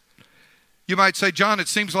rest. You might say, John, it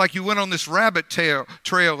seems like you went on this rabbit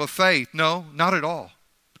trail of faith. No, not at all.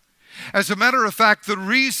 As a matter of fact, the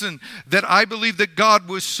reason that I believe that God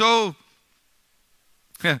was so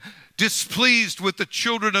displeased with the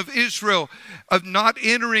children of Israel of not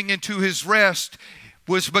entering into his rest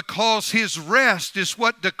was because his rest is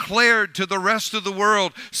what declared to the rest of the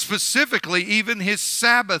world, specifically even his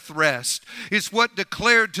Sabbath rest, is what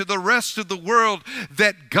declared to the rest of the world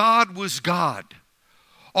that God was God.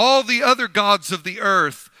 All the other gods of the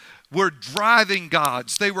earth were driving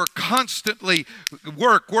gods. They were constantly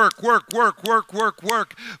work.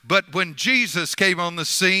 But when Jesus came on the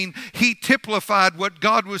scene, he typified what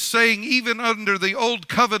God was saying even under the old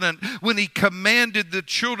covenant when he commanded the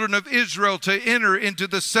children of Israel to enter into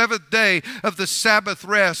the seventh day of the Sabbath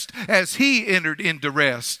rest as he entered into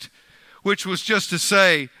rest, which was just to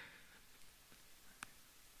say,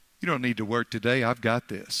 You don't need to work today. I've got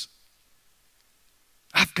this.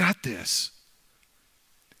 I've got this.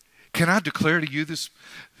 Can I declare to you this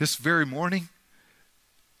very morning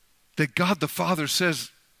that God the Father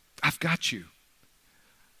says, I've got you.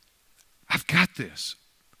 I've got this.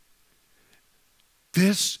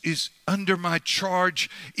 This is under my charge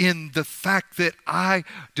in the fact that I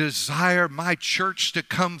desire my church to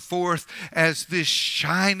come forth as this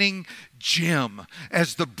shining gem,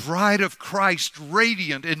 as the bride of Christ,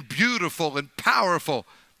 radiant and beautiful and powerful.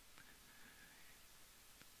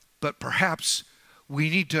 But perhaps we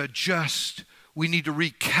need to adjust, we need to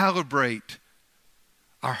recalibrate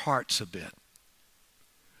our hearts a bit.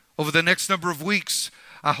 Over the next number of weeks,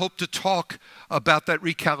 I hope to talk about that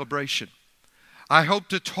recalibration. I hope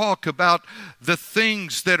to talk about the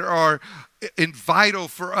things that are vital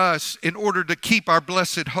for us in order to keep our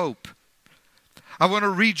blessed hope. I want to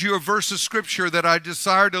read you a verse of Scripture that I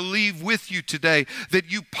desire to leave with you today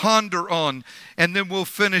that you ponder on, and then we'll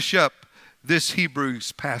finish up this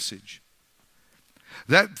Hebrews passage.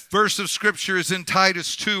 That verse of Scripture is in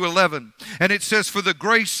Titus 2:11, and it says, "For the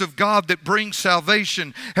grace of God that brings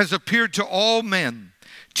salvation has appeared to all men,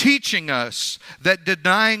 teaching us that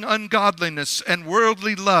denying ungodliness and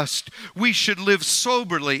worldly lust, we should live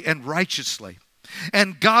soberly and righteously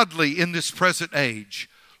and godly in this present age,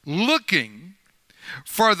 looking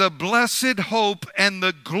for the blessed hope and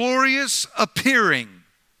the glorious appearing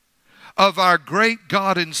of our great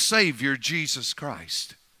God and Savior, Jesus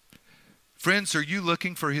Christ." Friends, are you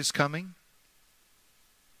looking for His coming?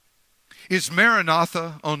 Is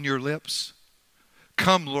Maranatha on your lips?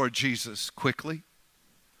 Come, Lord Jesus, quickly.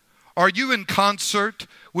 Are you in concert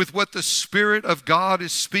with what the Spirit of God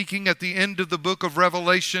is speaking at the end of the book of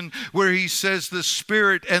Revelation, where He says the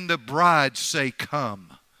Spirit and the bride say,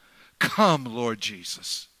 "Come, come, Lord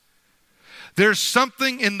Jesus." There's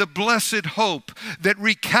something in the blessed hope that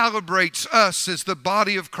recalibrates us as the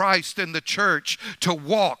body of Christ and the church to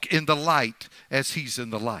walk in the light as He's in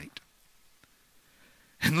the light.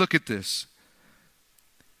 And look at this.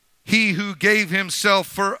 He who gave Himself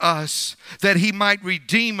for us, that He might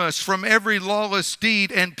redeem us from every lawless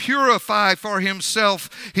deed and purify for Himself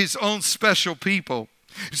His own special people,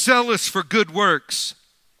 zealous for good works.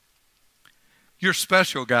 You're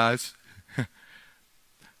special, guys.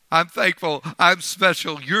 I'm thankful. I'm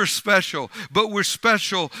special. You're special. But we're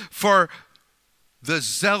special for the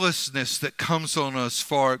zealousness that comes on us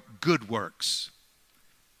for good works.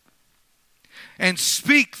 And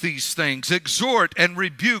speak these things, exhort and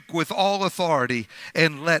rebuke with all authority,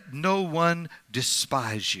 and let no one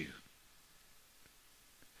despise you.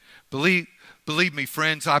 Believe me,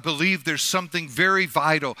 friends, I believe there's something very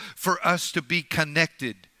vital for us to be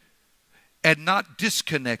connected and not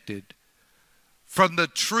disconnected from the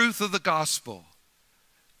truth of the gospel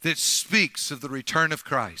that speaks of the return of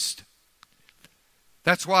Christ.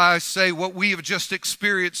 That's why I say what we have just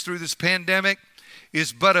experienced through this pandemic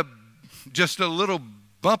is but just a little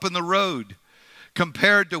bump in the road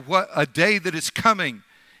compared to what a day that is coming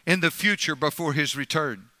in the future before His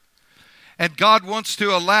return. And God wants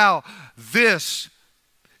to allow this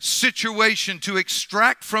situation to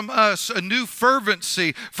extract from us a new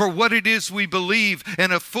fervency for what it is we believe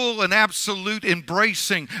and a full and absolute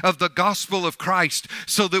embracing of the gospel of Christ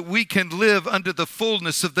so that we can live under the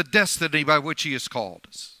fullness of the destiny by which He has called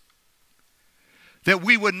us. That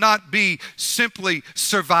we would not be simply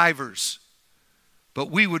survivors, but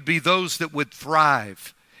we would be those that would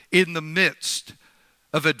thrive in the midst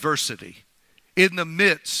of adversity, in the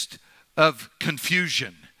midst of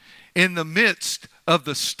confusion, in the midst of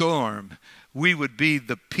the storm. We would be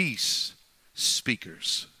the peace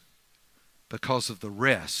speakers because of the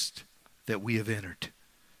rest that we have entered.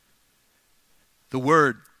 The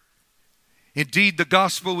word, indeed the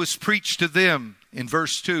gospel was preached to them in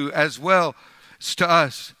verse 2 as well as to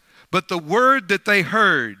us. But the word that they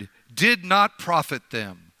heard did not profit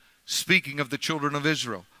them. Speaking of the children of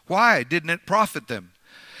Israel. Why didn't it profit them?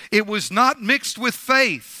 It was not mixed with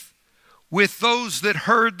faith with those that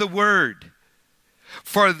heard the word.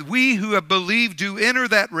 For we who have believed do enter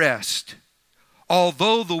that rest,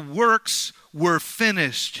 although the works were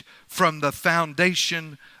finished from the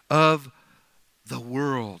foundation of the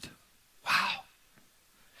world. Wow.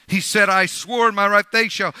 He said, I swore in my right, they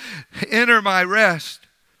shall enter my rest.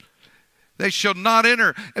 They shall not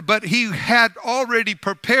enter. But He had already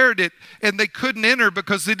prepared it, and they couldn't enter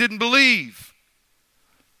because they didn't believe.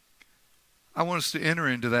 I want us to enter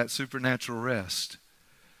into that supernatural rest.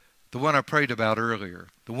 The one I prayed about earlier.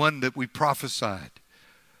 The one that we prophesied.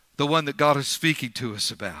 The one that God is speaking to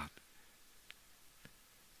us about.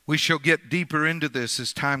 We shall get deeper into this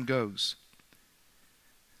as time goes.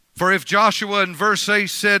 For if Joshua in verse 8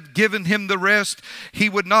 said, given him the rest, he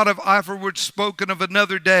would not have afterwards spoken of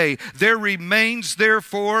another day. There remains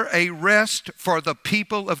therefore a rest for the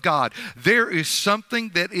people of God. There is something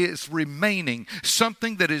that is remaining,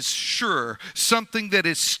 something that is sure, something that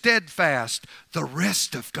is steadfast, the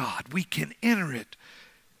rest of God. We can enter it.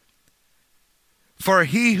 For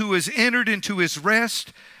he who has entered into his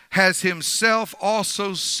rest has himself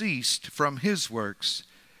also ceased from his works,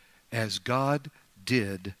 as God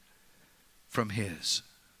did from his.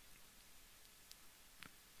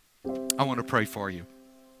 I want to pray for you.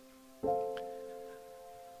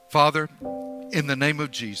 Father, in the name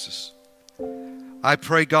of Jesus, I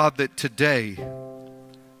pray, God, that today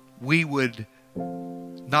we would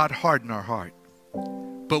not harden our heart,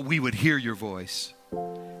 but we would hear your voice,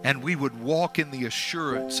 and we would walk in the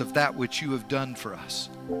assurance of that which you have done for us.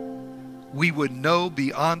 We would know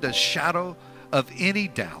beyond a shadow of any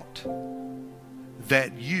doubt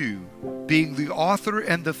that you, being the author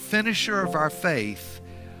and the finisher of our faith,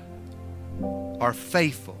 are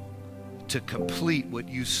faithful to complete what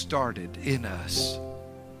you started in us.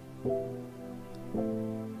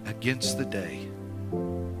 Against the day,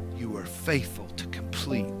 you are faithful to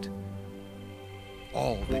complete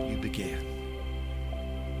all that you began.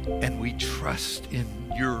 And we trust in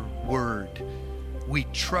your word. We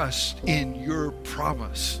trust in your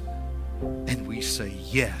promise. And we say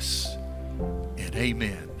yes and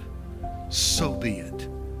amen. So be it.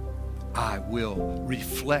 I will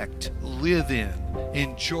reflect, live in,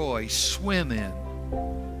 enjoy, swim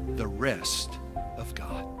in the rest of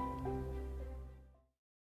God.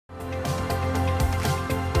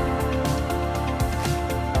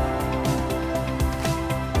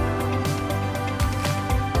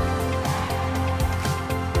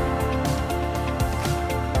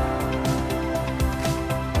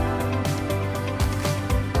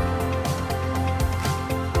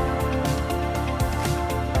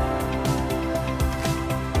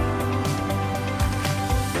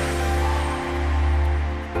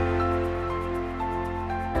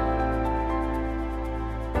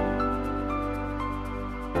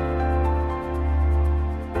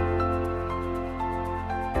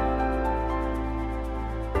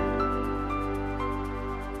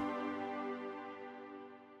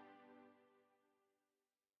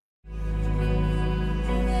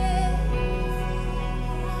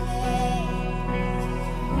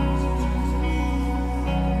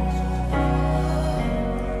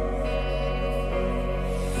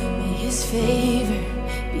 His favor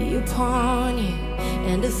be upon you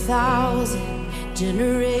and 1,000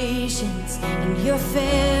 generations, and your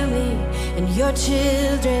family, and your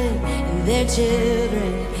children, and their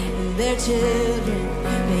children, and their children.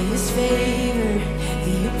 May his favor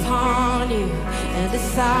be upon you and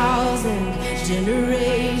 1,000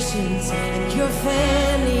 generations, and your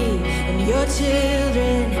family, and your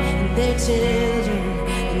children, and their children,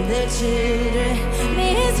 and their children.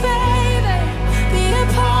 May his favor be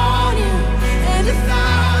upon you and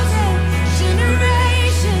 1,000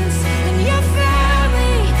 generations, and your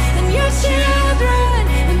family, and your children,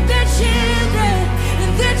 and their children,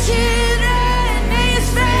 and their children. May his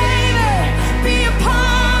favor be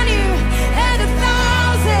upon you and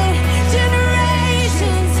 1,000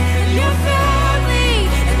 generations, and your family,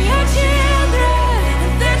 and your children,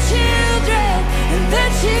 and their children, and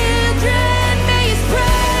their children. May his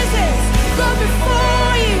presence go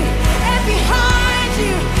before you and behind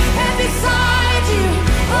you and beside you.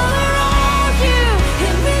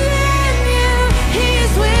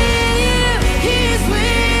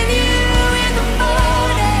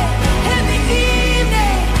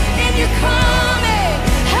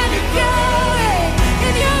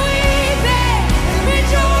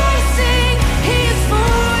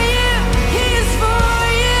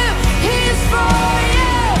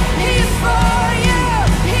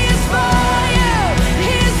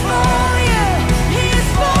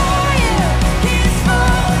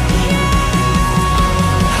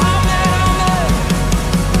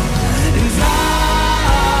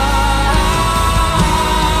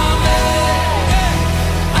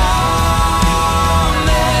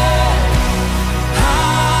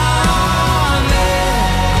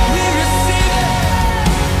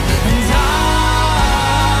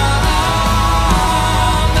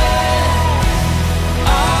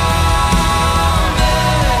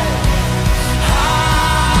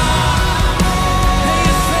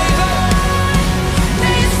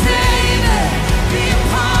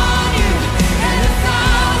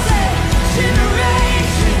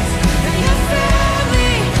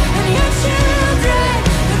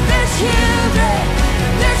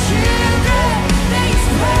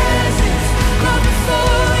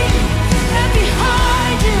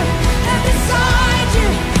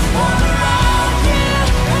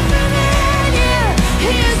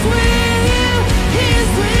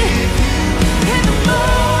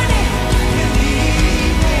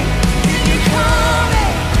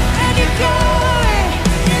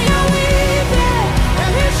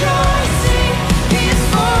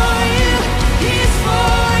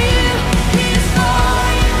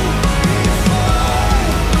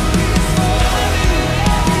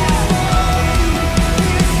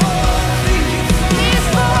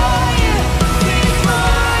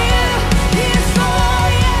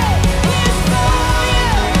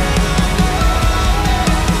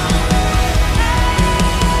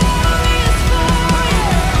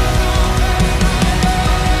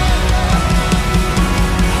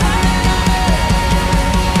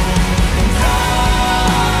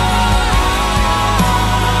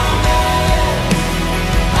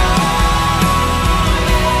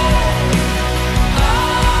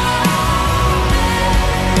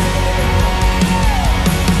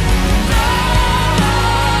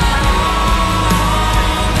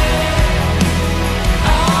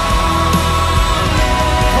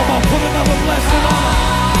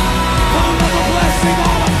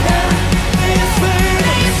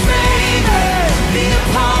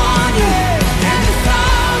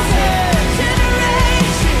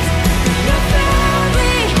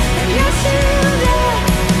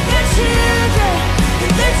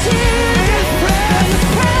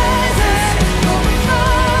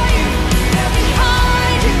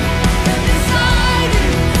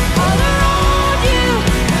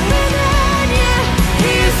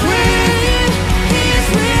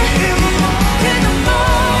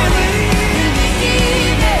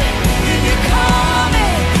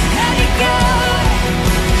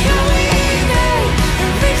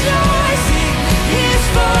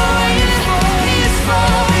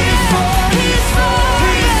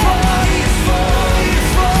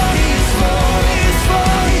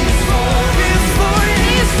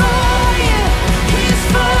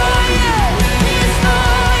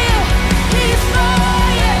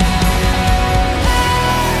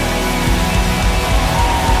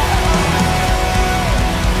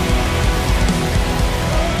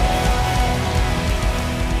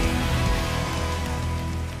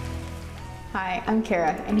 Hi, I'm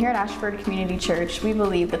Kara, and here at Ashford Community Church, we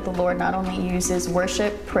believe that the Lord not only uses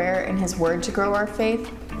worship, prayer, and His Word to grow our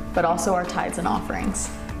faith, but also our tithes and offerings.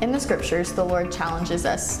 In the scriptures, the Lord challenges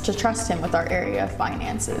us to trust Him with our area of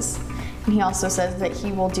finances. And He also says that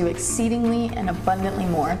He will do exceedingly and abundantly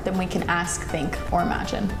more than we can ask, think, or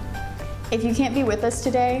imagine. If you can't be with us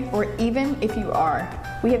today, or even if you are,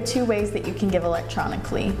 we have two ways that you can give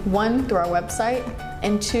electronically. One, through our website,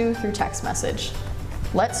 and two, through text message.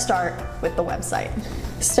 Let's start with the website.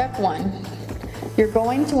 Step 1, you're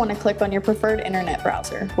going to want to click on your preferred internet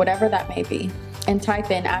browser, whatever that may be, and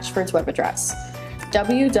type in Ashford's web address,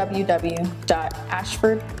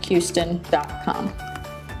 www.ashfordhouston.com.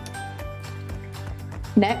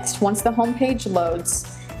 Next, once the homepage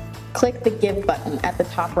loads, click the Give button at the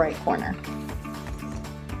top right corner.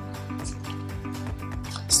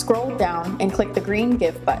 Scroll down and click the green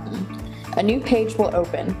Give button. A new page will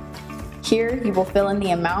open. Here, you will fill in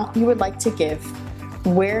the amount you would like to give,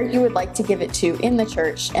 where you would like to give it to in the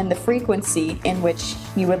church, and the frequency in which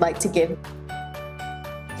you would like to give.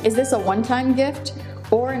 Is this a one-time gift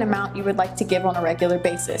or an amount you would like to give on a regular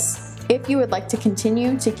basis? If you would like to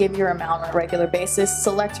continue to give your amount on a regular basis,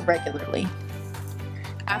 select Regularly.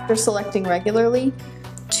 After selecting Regularly,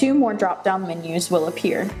 two more drop-down menus will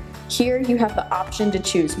appear. Here, you have the option to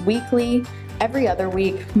choose weekly, every other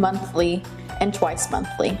week, monthly, and twice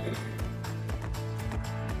monthly.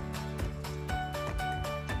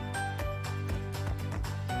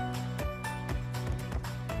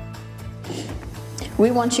 We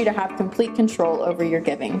want you to have complete control over your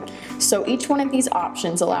giving. So each one of these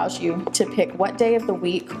options allows you to pick what day of the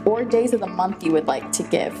week or days of the month you would like to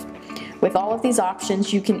give. With all of these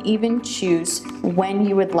options, you can even choose when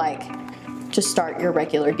you would like to start your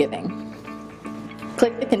regular giving.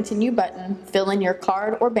 Click the Continue button, fill in your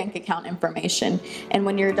card or bank account information, and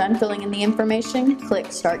when you're done filling in the information,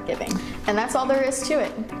 click Start Giving. And that's all there is to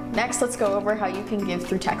it. Next, let's go over how you can give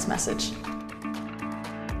through text message.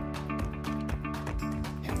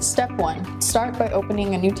 Step 1, start by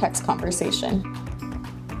opening a new text conversation.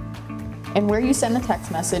 And where you send the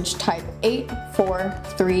text message, type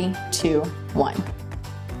 84321.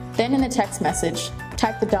 Then in the text message,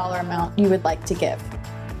 type the dollar amount you would like to give.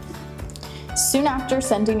 Soon after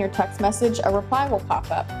sending your text message, a reply will pop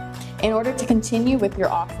up. In order to continue with your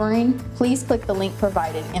offering, please click the link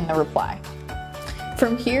provided in the reply.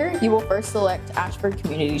 From here, you will first select Ashford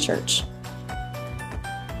Community Church.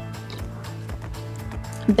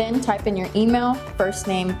 Then type in your email, first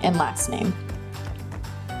name, and last name.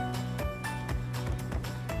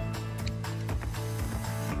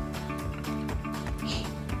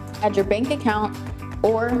 Add your bank account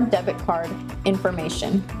or debit card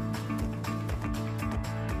information.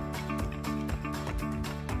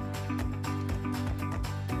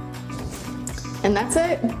 And that's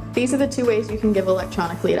it. These are the two ways you can give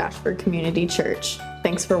electronically at Ashford Community Church.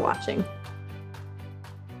 Thanks for watching.